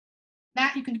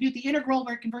that you can compute the integral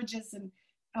where it converges, and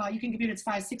you can compute its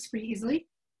 5/6 pretty easily.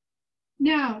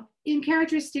 Now, in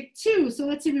characteristic 2, so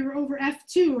let's say we were over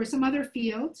F2 or some other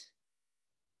field,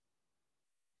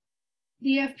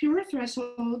 the F pure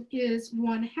threshold is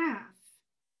 1/2.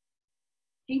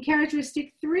 In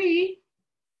characteristic 3,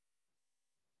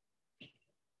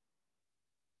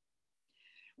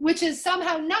 which is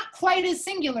somehow not quite as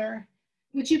singular,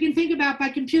 which you can think about by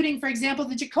computing, for example,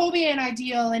 the Jacobian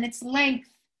ideal and its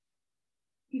length.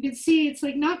 You can see it's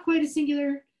like not quite as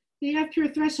singular. The F pure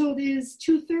threshold is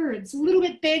 2/3, a little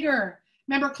bit bigger.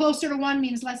 Remember, closer to 1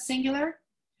 means less singular.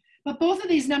 But both of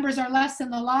these numbers are less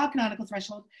than the log canonical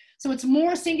threshold. So it's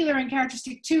more singular in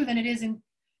characteristic 2 than it is in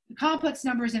the complex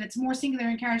numbers, and it's more singular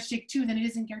in characteristic 2 than it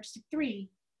is in characteristic 3.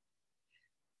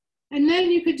 And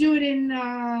then you could do it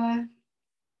in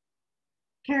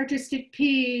characteristic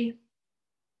P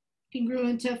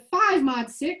congruent to 5 mod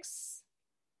 6.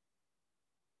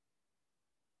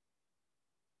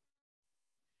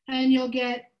 And you'll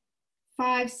get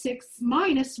 5/6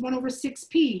 minus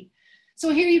 1/6p.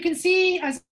 So here you can see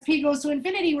as p goes to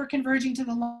infinity, we're converging to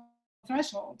the log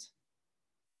threshold.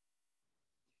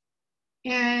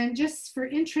 And just for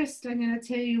interest, I'm going to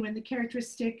tell you when the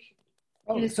characteristic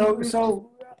is.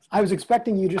 So I was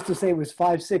expecting you just to say it was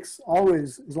 5/6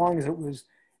 always, as long as it was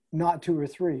not 2 or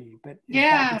 3. But in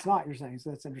fact, it's not, you're saying, so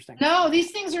that's interesting. No,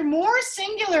 these things are more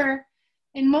singular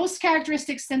in most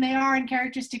characteristics than they are in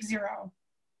characteristic 0.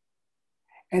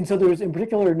 And so there's in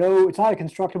particular it's not a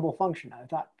constructible function. I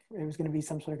thought it was going to be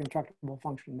some sort of constructible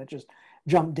function that just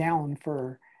jumped down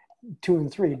for 2 and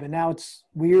 3, but now it's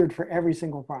weird for every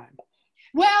single prime.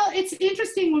 Well, it's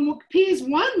interesting when p is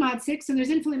 1 mod 6, and there's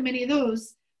infinitely many of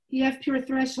those, the F pure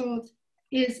threshold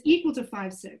is equal to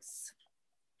 5/6.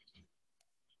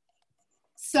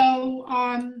 So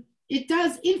it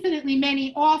does infinitely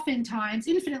many, oftentimes,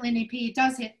 infinitely many p, it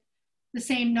does hit the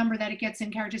same number that it gets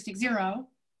in characteristic 0.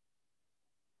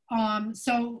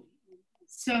 So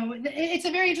it's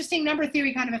a very interesting number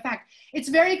theory kind of effect. It's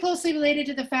very closely related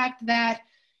to the fact that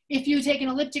if you take an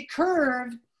elliptic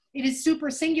curve, it is super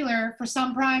singular for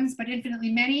some primes, but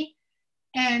infinitely many,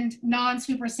 and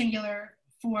non-super singular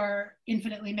for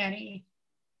infinitely many.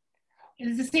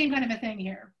 It's the same kind of a thing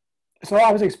here. So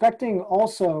I was expecting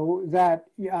also that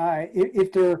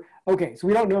if there, okay, so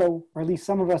we don't know, or at least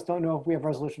some of us don't know if we have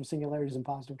resolution of singularities and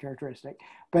positive characteristic.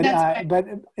 But Right.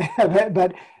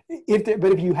 but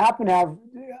if you happen to have,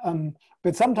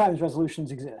 but sometimes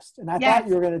resolutions exist, and I thought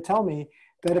you were going to tell me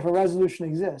that if a resolution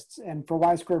exists, and for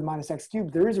y squared minus x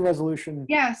cubed, there is a resolution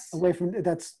away from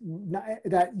that's not,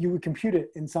 that you would compute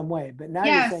it in some way. But now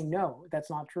you're saying no, that's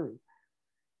not true.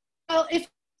 Well, if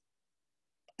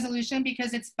resolution,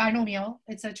 because it's binomial,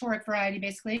 it's a toric variety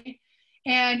basically,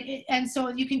 and so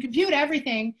you can compute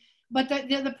everything. But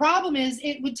the problem is,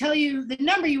 it would tell you the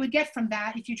number you would get from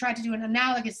that if you tried to do an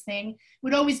analogous thing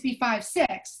would always be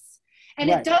 5/6,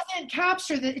 and it doesn't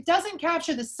capture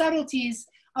the subtleties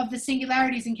of the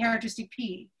singularities in characteristic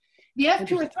P. The F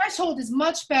pure threshold is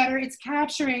much better. It's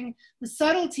capturing the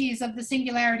subtleties of the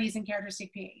singularities in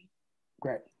characteristic P.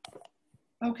 Great.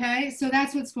 Okay, so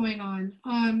that's what's going on.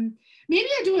 Maybe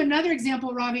I'll do another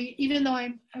example, Robbie, even though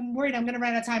I'm worried I'm going to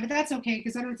run out of time, but that's okay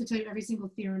because I don't have to tell you every single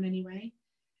theorem anyway.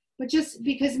 But just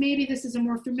because maybe this is a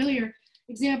more familiar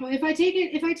example. If I take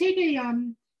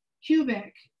a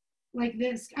cubic like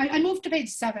this, I moved to page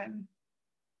 7.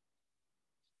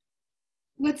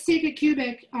 Let's take a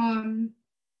cubic and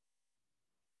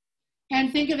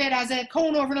think of it as a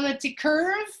cone over an elliptic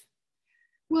curve.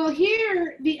 Well,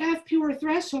 here the F pure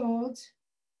threshold,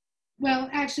 well,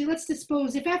 actually, let's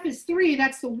dispose. If F is 3,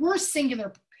 that's the worst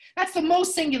singular. That's the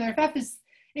most singular.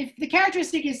 If the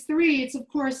characteristic is 3, it's of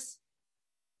course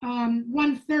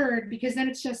 1/3, because then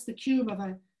it's just the cube of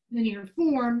a linear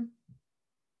form.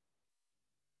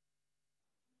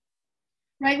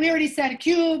 Right, we already said a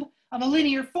cube of a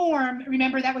linear form.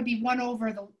 Remember, that would be 1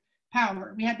 over the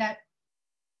power. We had that.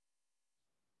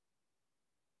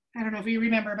 I don't know if you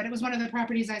remember, but it was one of the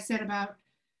properties I said about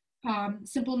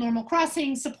simple normal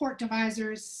crossing, support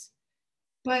divisors.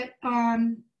 But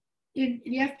in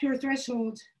the F pure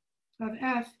threshold of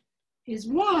F is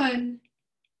 1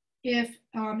 if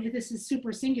this is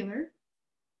super singular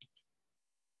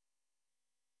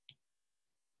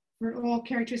for all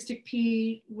characteristic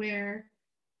P where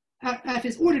F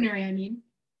is ordinary, I mean.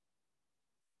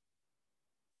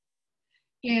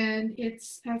 and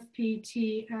it's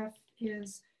FPT, F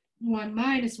is 1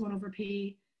 minus 1 over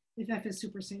P if F is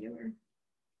supersingular.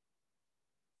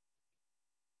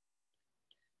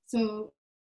 So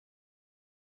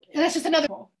that's just another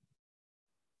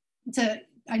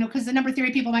I know because the number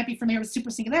theory people might be familiar with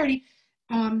supersingularity.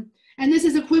 And this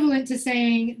is equivalent to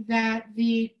saying that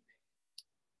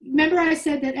remember I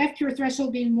said that F pure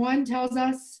threshold being 1 tells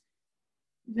us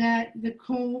that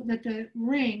the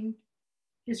ring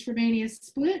is Frobenius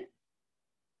split.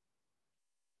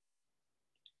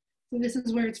 So this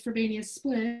is where it's Frobenius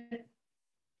split.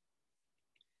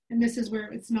 And this is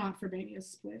where it's not Frobenius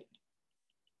split.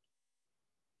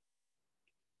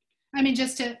 I mean,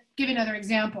 just to give another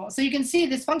example. So you can see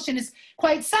this function is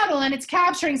quite subtle, and it's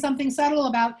capturing something subtle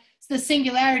about the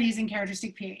singularities in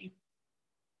characteristic P.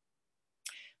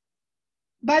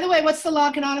 By the way, what's the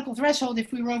log canonical threshold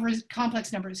if we were over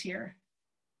complex numbers here?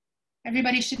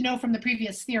 Everybody should know from the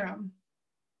previous theorem.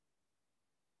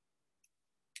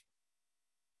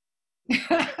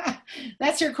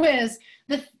 That's your quiz.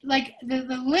 The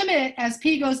limit as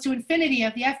P goes to infinity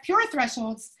of the F pure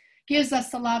thresholds gives us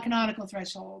the log canonical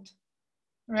threshold,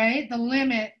 right? The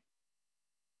limit.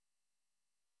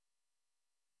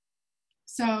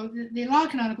 So the log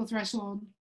canonical threshold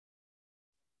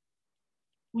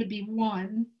would be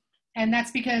 1, and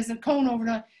that's because the cone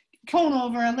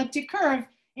over elliptic curve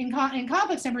in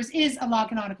complex numbers is a log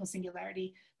canonical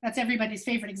singularity. That's everybody's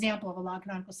favorite example of a log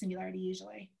canonical singularity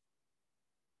usually.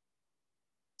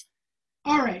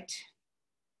 All right.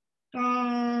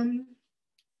 I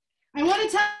want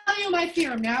to tell you my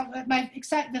theorem now,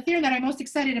 the theorem that I'm most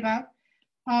excited about.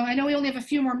 I know we only have a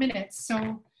few more minutes,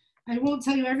 so I won't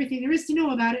tell you everything there is to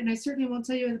know about it, and I certainly won't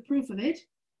tell you the proof of it.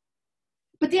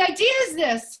 But the idea is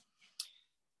this.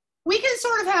 We can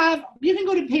sort of have, you can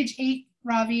go to page 8,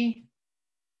 Ravi.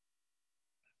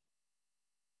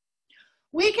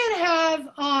 We can have,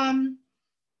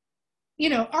 you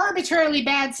know, arbitrarily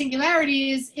bad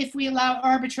singularities if we allow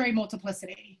arbitrary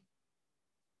multiplicity.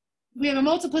 We have a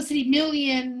multiplicity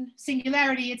million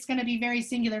singularity, it's going to be very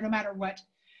singular no matter what.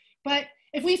 But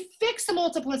if we fix the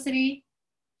multiplicity,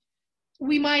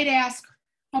 we might ask,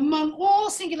 among all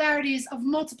singularities of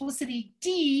multiplicity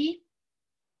D,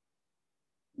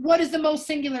 what is the most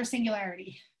singular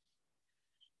singularity?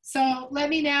 So let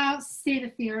me now state a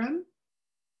theorem.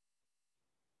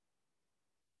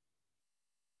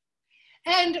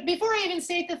 And before I even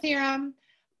state the theorem,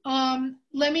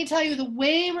 let me tell you the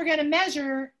way we're going to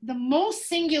measure the most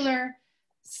singular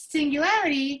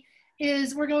singularity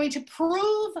is we're going to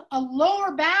prove a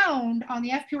lower bound on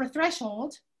the F pure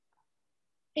threshold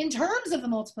in terms of the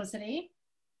multiplicity.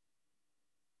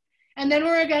 And then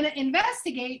we're going to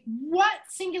investigate what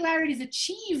singularities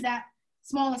achieve that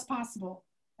smallest possible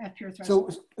F pure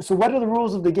threshold. So what are the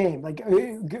rules of the game? Like,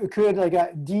 could like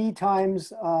a D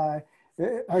times, are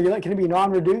you like, can it be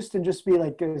non-reduced and just be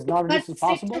like as non-reduced as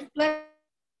possible? Let's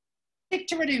stick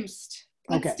to reduced.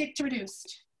 Let's stick to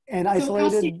reduced. And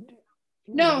isolated?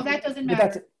 No, that doesn't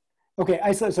matter. Okay,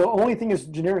 isolated. So only thing is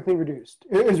generically reduced.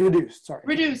 Is reduced. Sorry.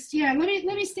 Reduced. Yeah. Let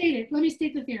me state it. Let me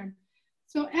state the theorem.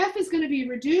 So F is going to be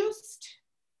reduced,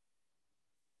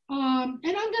 and I'm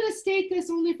going to state this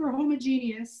only for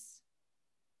homogeneous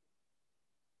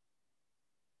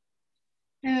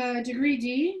degree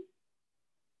D.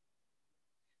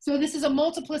 So this is a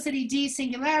multiplicity D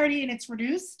singularity, and it's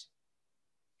reduced.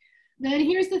 Then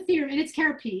here's the theorem, and it's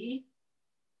char P.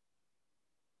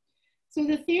 So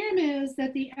the theorem is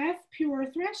that the F pure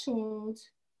threshold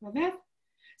of F.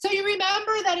 So you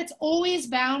remember that it's always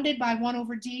bounded by 1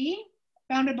 over D,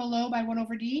 bounded below by 1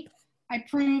 over D. I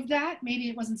proved that. Maybe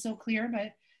it wasn't so clear,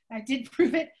 but I did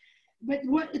prove it. But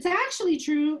what it's actually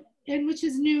true, and which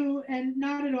is new and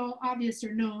not at all obvious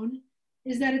or known,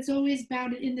 is that it's always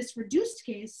bounded in this reduced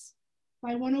case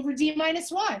by 1 over D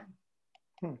minus 1.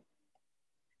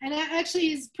 And that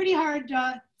actually is pretty hard,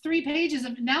 3 pages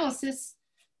of analysis,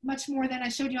 much more than I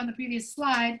showed you on the previous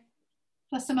slide,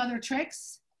 plus some other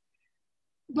tricks.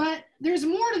 But there's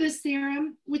more to this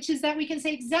theorem, which is that we can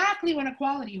say exactly when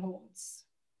equality holds.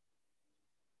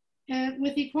 And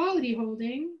with equality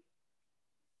holding,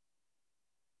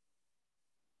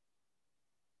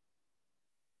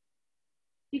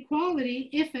 equality,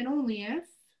 if and only if,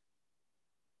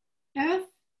 F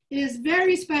is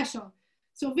very special.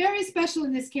 So very special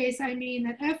in this case, I mean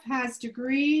that F has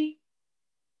degree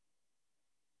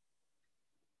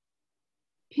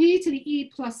P to the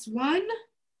E plus 1.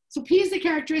 So P is the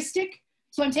characteristic.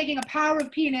 So I'm taking a power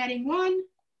of P and adding 1.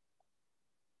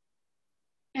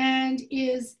 And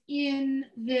is in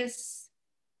this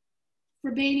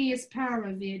Frobenius power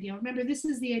of the ideal. Remember, this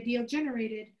is the ideal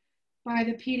generated by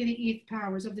the p to the e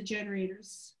powers of the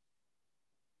generators.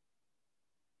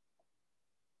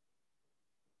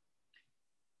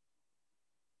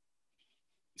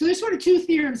 So there's sort of two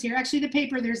theorems here. Actually, the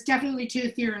paper, there's definitely two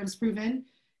theorems proven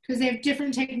because they have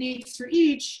different techniques for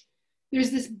each.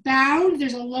 There's this bound,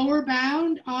 there's a lower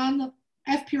bound on the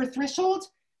F pure threshold,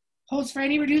 holds for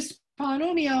any reduced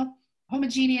polynomial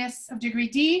homogeneous of degree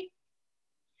D.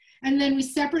 And then we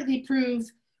separately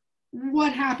prove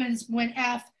what happens when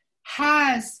F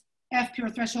has F pure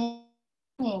threshold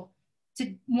equal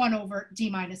to 1 over D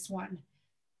minus 1.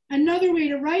 Another way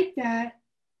to write that,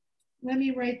 let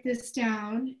me write this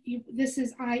down. This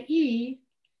is IE.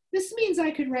 This means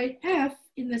I could write F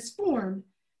in this form.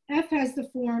 F has the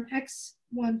form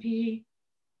x1p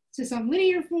to some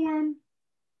linear form,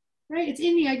 right? It's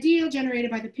in the ideal generated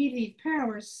by the p to the e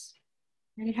powers,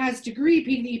 and it has degree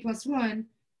p to the e plus 1.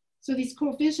 So these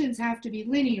coefficients have to be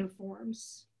linear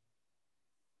forms,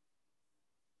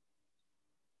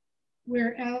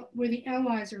 where the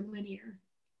LIs are linear.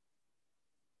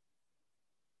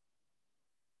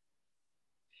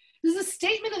 Does the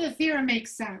statement of the theorem make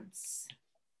sense?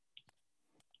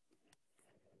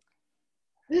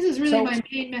 This is really my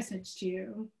main message to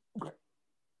you.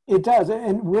 It does.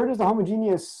 And where does the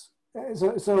homogeneous,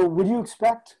 so would you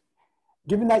expect,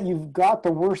 given that you've got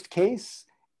the worst case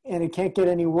and it can't get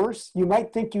any worse, you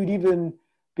might think you'd even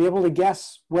be able to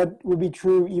guess what would be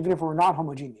true even if it were not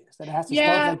homogeneous, that it has to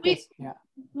start like this? Yeah.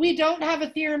 We don't have a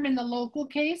theorem in the local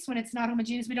case when it's not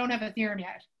homogeneous. We don't have a theorem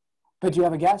yet. But do you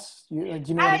have a guess? Do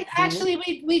you know actually,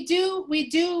 we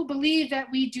do believe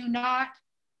that we do not,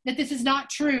 that this is not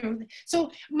true.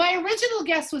 So my original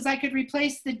guess was I could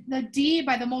replace the D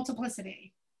by the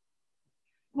multiplicity.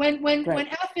 When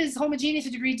F is homogeneous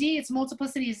to degree D, its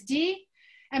multiplicity is D.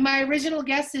 And my original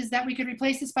guess is that we could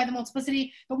replace this by the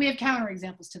multiplicity, but we have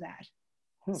counterexamples to that.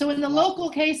 So in the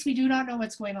local case, we do not know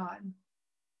what's going on.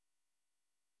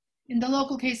 In the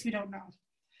local case, we don't know.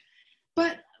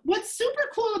 But what's super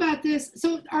cool about this,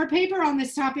 so our paper on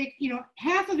this topic,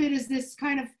 half of it is this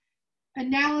kind of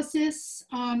analysis,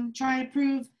 trying to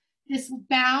prove this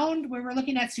bound where we're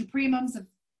looking at supremums of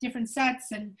different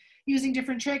sets and using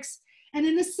different tricks. And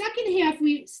in the second half,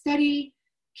 we study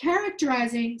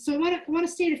characterizing. So I want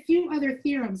to state a few other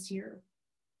theorems here.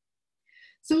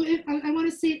 So if I want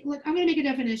to say, look, I'm going to make a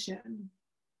definition.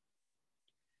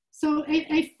 So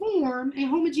a form, a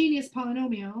homogeneous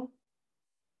polynomial,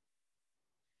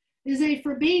 is a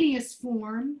Frobenius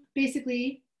form,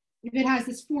 basically, if it has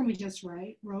this form we just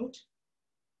wrote.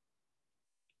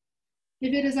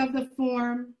 If it is of the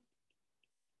form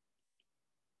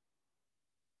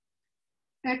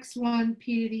x1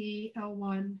 p to the e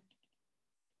L1,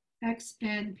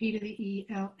 xn p to the e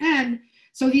Ln,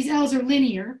 so these L's are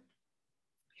linear.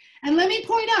 And let me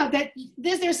point out that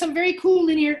there's some very cool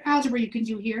linear algebra you can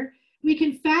do here. We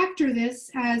can factor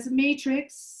this as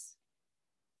matrix.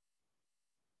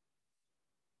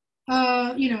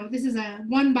 This is a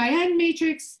 1 by n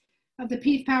matrix of the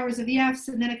p powers of the f's,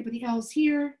 and then I can put the L's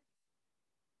here.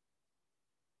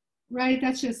 Right,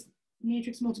 that's just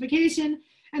matrix multiplication.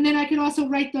 And then I can also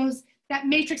write that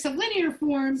matrix of linear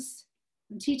forms.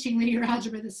 I'm teaching linear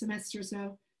algebra this semester,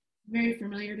 so very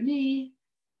familiar to me,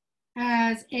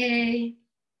 as A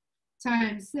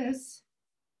times this.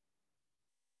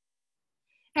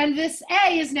 And this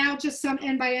A is now just some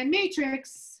n by n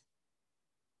matrix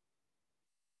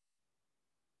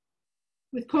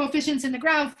with coefficients in the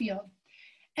ground field.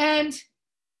 And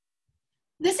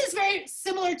this is very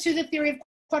similar to the theory of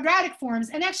quadratic forms.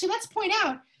 And actually, let's point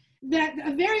out that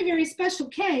a very, very special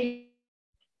case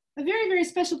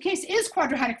is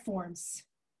quadratic forms.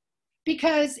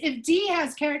 Because if D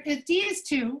is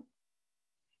 2,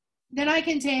 then I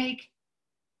can take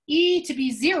E to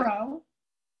be 0,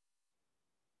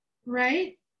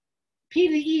 right? P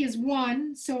to the E is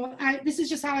 1, so this is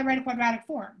just how I write a quadratic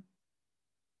form.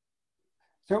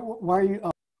 So why are you,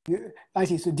 I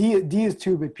see, so D is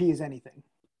 2, but P is anything.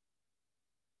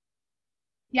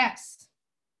 Yes.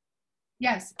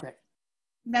 Yes. Great.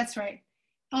 That's right.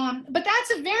 But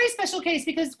that's a very special case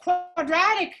because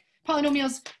quadratic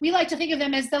polynomials, we like to think of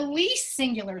them as the least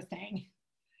singular thing,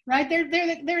 right?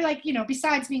 They're like,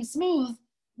 besides being smooth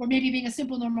or maybe being a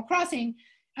simple normal crossing,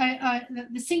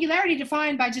 the singularity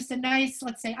defined by just a nice,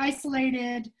 let's say,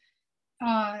 isolated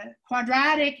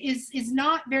quadratic is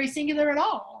not very singular at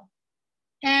all.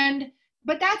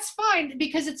 But that's fine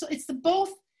because it's the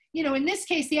both, in this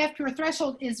case, the F pure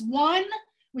threshold is 1,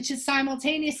 which is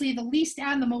simultaneously the least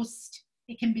and the most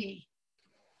it can be.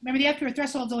 Remember, the F pure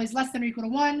threshold is always less than or equal to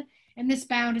 1, and this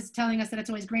bound is telling us that it's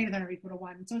always greater than or equal to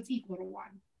 1, so it's equal to 1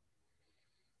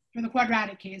 for the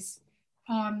quadratic case.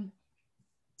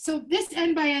 So this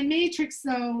n by n matrix,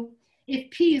 though,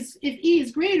 if E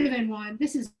is greater than 1,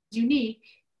 this is unique.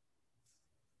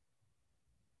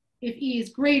 If E is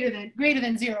greater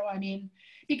than 0, I mean,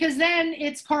 because then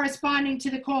it's corresponding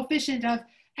to the coefficient of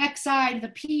xi to the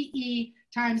PE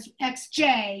times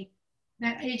xj,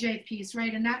 that AJ piece,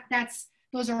 right? And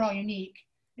those are all unique.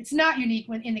 It's not unique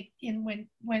when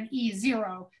when E is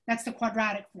 0. That's the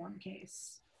quadratic form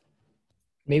case.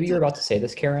 Maybe you're about to say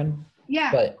this, Karen.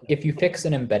 Yeah. But if you fix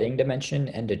an embedding dimension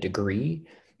and a degree,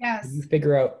 yes, you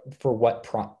figure out for what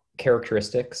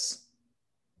characteristics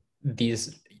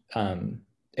these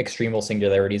extremal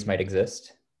singularities might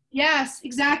exist. Yes,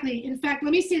 exactly. In fact,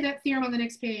 let me say that theorem on the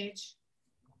next page.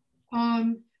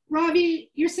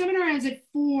 Ravi, your seminar ends at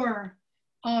 4.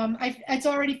 It's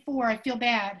already 4. I feel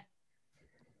bad.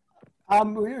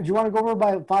 Do you want to go over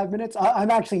by 5 minutes?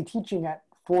 I'm actually teaching at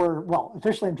 4. Well,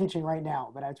 officially I'm teaching right now,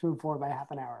 but I have to move forward by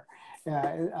half an hour. Do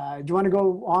you want to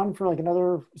go on for like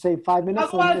another, say, 5 minutes?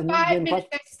 I'll go on 5 minutes.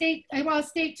 I want to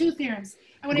state 2 theorems.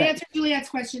 I want to answer Juliet's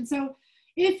question. So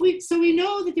we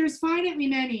know that there's finitely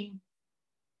many.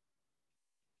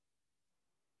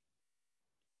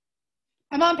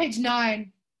 I'm on page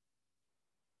 9.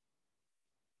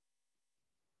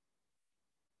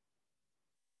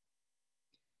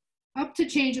 Up to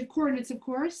change of coordinates, of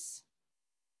course.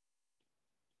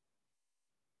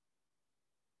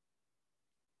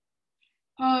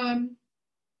 In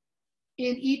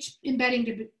each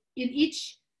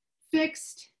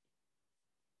fixed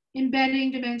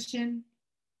embedding dimension.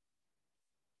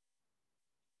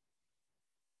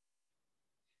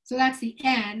 So that's the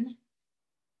n.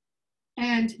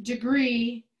 And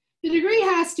degree, the degree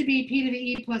has to be p to the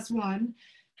e plus 1,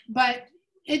 but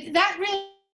that really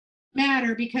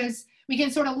matter because we can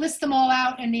sort of list them all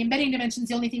out and the embedding dimension is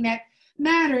the only thing that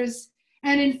matters.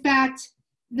 And in fact,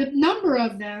 the number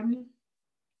of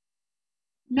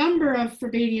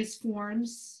Frobenius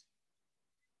forms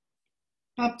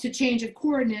up to change of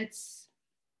coordinates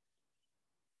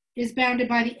is bounded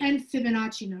by the nth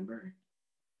Fibonacci number.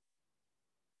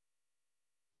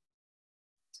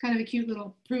 It's kind of a cute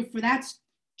little proof for that's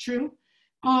true.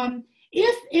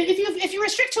 If you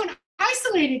restrict to an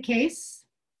isolated case,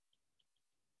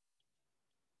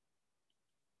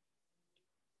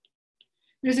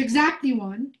 there's exactly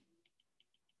one,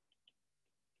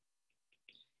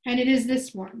 and it is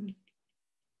this one.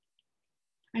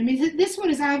 I mean, this one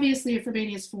is obviously a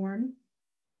Frobenius form.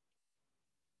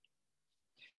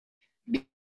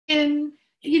 And,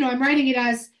 I'm writing it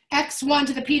as x1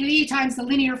 to the p to the e times the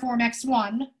linear form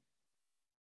x1.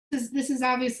 This is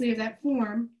obviously of that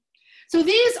form. So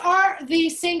these are the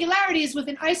singularities with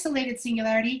an isolated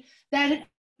singularity that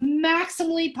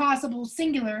maximally possible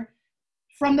singular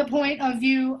from the point of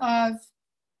view of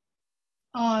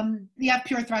the F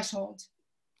pure threshold.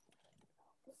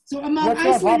 So among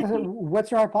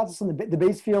what's your hypothesis on the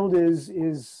base field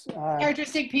is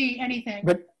characteristic P, anything.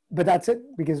 But that's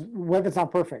it, because what if it's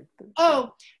not perfect?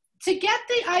 Oh, to get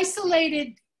the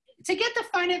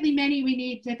finitely many, we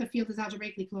need that the field is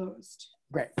algebraically closed.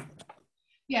 Right.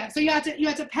 Yeah, so you have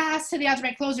to pass to the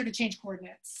algebraic closure to change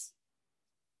coordinates.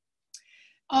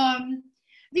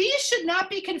 These should not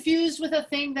be confused with a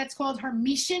thing that's called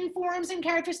Hermitian forms in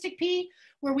characteristic P,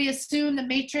 where we assume the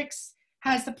matrix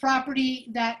has the property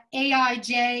that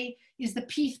Aij is the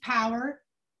pth power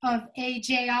of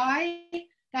Aj.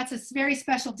 That's a very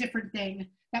special different thing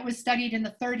that was studied in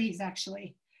the 30s,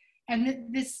 actually.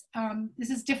 And this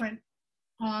is different.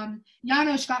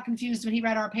 Janos got confused when he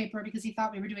read our paper because he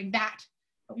thought we were doing that,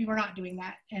 but we were not doing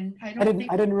that. And I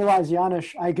didn't realize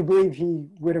Janos, I could believe he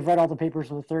would have read all the papers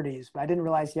in the 30s, but I didn't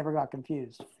realize he ever got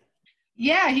confused.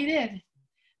 Yeah, he did.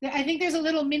 I think there's a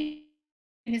little mini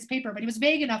in his paper, but he was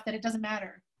vague enough that it doesn't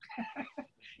matter.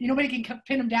 Nobody can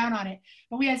pin him down on it.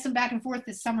 But we had some back and forth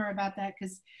this summer about that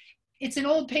because it's an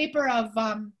old paper of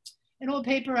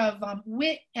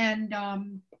Witt and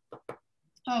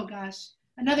oh gosh,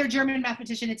 another German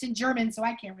mathematician. It's in German, so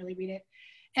I can't really read it.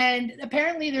 And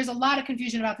apparently there's a lot of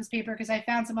confusion about this paper because I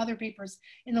found some other papers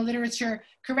in the literature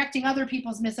correcting other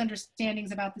people's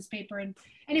misunderstandings about this paper. And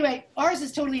anyway, ours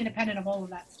is totally independent of all of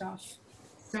that stuff.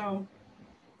 So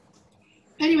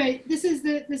anyway, this is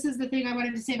the thing I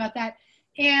wanted to say about that.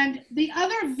 And the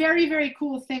other very, very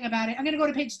cool thing about it, I'm going to go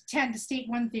to page 10 to state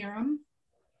one theorem.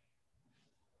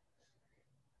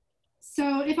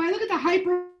 So if I look at the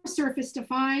hypersurface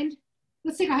defined,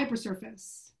 let's take a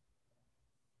hypersurface.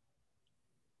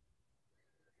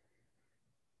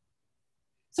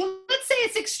 So let's say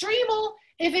it's extremal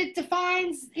if it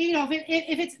defines,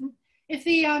 if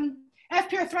the F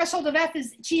pure threshold of F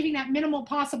is achieving that minimal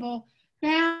possible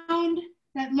bound,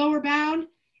 that lower bound,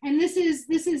 And this is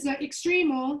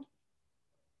extremal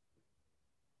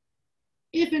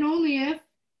if and only if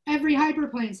every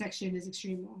hyperplane section is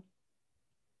extremal.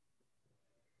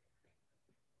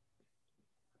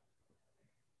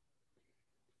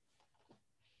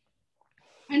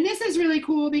 And this is really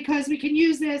cool because we can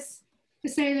use this to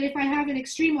say that if I have an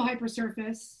extremal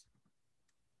hypersurface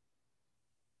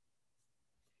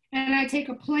and I take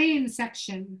a plane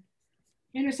section,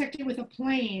 intersect it with a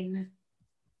plane,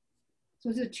 so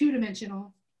it's a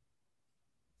two-dimensional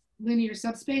linear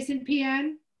subspace in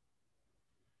Pn,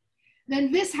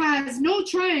 then this has no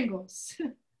triangles.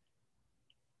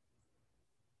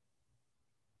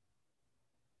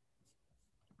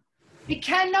 It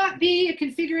cannot be a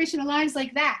configuration of lines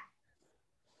like that.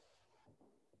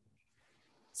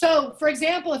 So for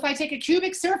example, if I take a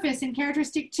cubic surface in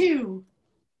characteristic 2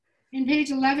 in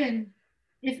page 11,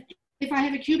 if I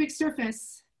have a cubic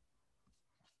surface,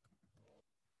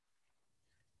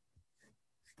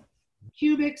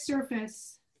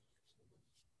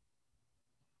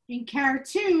 in char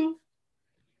 2,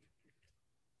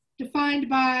 defined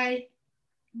by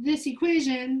this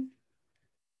equation,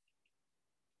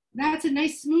 that's a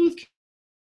nice smooth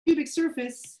cubic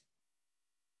surface,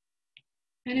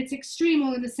 and it's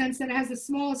extremal in the sense that it has the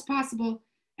smallest possible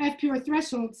F pure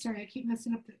threshold. Sorry, I keep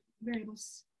messing up the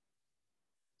variables.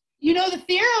 You know the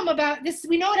theorem about this,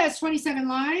 we know it has 27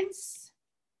 lines.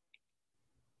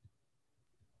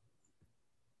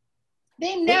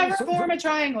 They never form a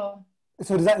triangle.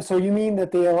 So does that, so you mean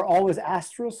that they are always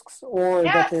asterisks, or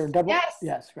Yes, that they're double? yes.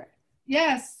 Yes, right.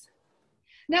 Yes.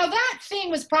 Now that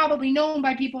thing was probably known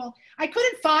by people. I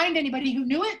couldn't find anybody who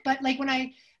knew it, but like when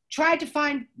I tried to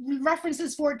find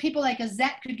references for it, people like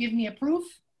Azet could give me a proof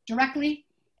directly,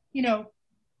 you know,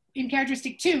 in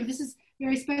characteristic 2. This is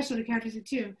very special to characteristic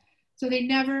 2. So they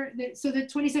never, so the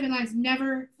 27 lines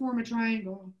never form a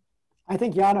triangle. I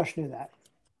think Janos knew that.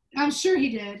 I'm sure he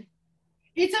did.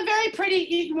 It's a very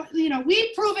pretty, you know,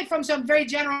 we prove it from some very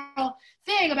general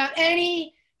thing about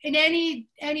any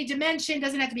dimension,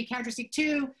 doesn't have to be characteristic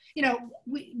 2, you know,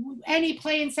 any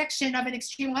plane section of an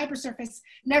extremal hypersurface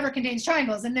never contains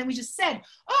triangles. And then we just said,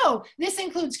 oh, this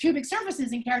includes cubic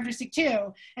surfaces in characteristic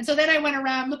 2. And so then I went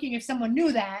around looking if someone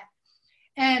knew that,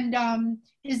 and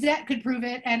Izet could prove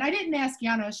it. And I didn't ask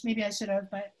Janos, maybe I should have,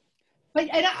 and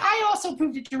I also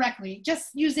proved it directly,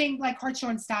 just using like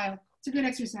Hartshorne style. It's a good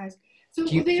exercise. So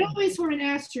they always form an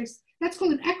asterisk. That's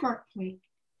called an Eckart plane.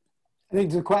 I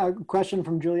think it's a question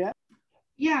from Juliet.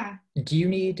 Yeah.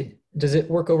 Does it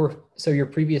work over, so your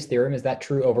previous theorem, is that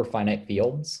true over finite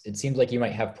fields? It seems like you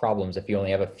might have problems if you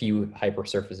only have a few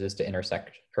hypersurfaces to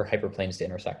intersect, or hyperplanes to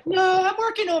intersect with. No, I'm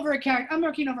working over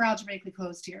algebraically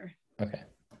closed here. Okay.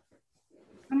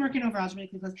 I'm working over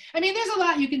algebraically closed. I mean, there's a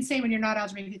lot you can say when you're not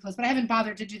algebraically closed, but I haven't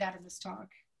bothered to do that in this talk.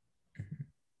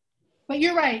 But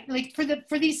you're right. Like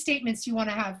for these statements, you want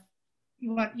to have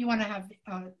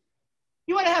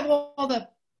all the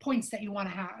points that you want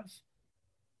to have.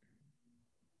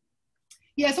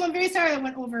 Yeah. So I'm very sorry I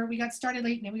went over. We got started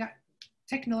late and we got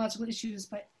technological issues.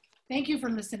 But thank you for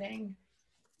listening.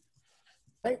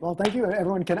 Great. Well, thank you.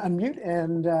 Everyone can unmute,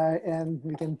 and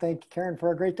we can thank Karen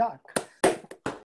for a great talk.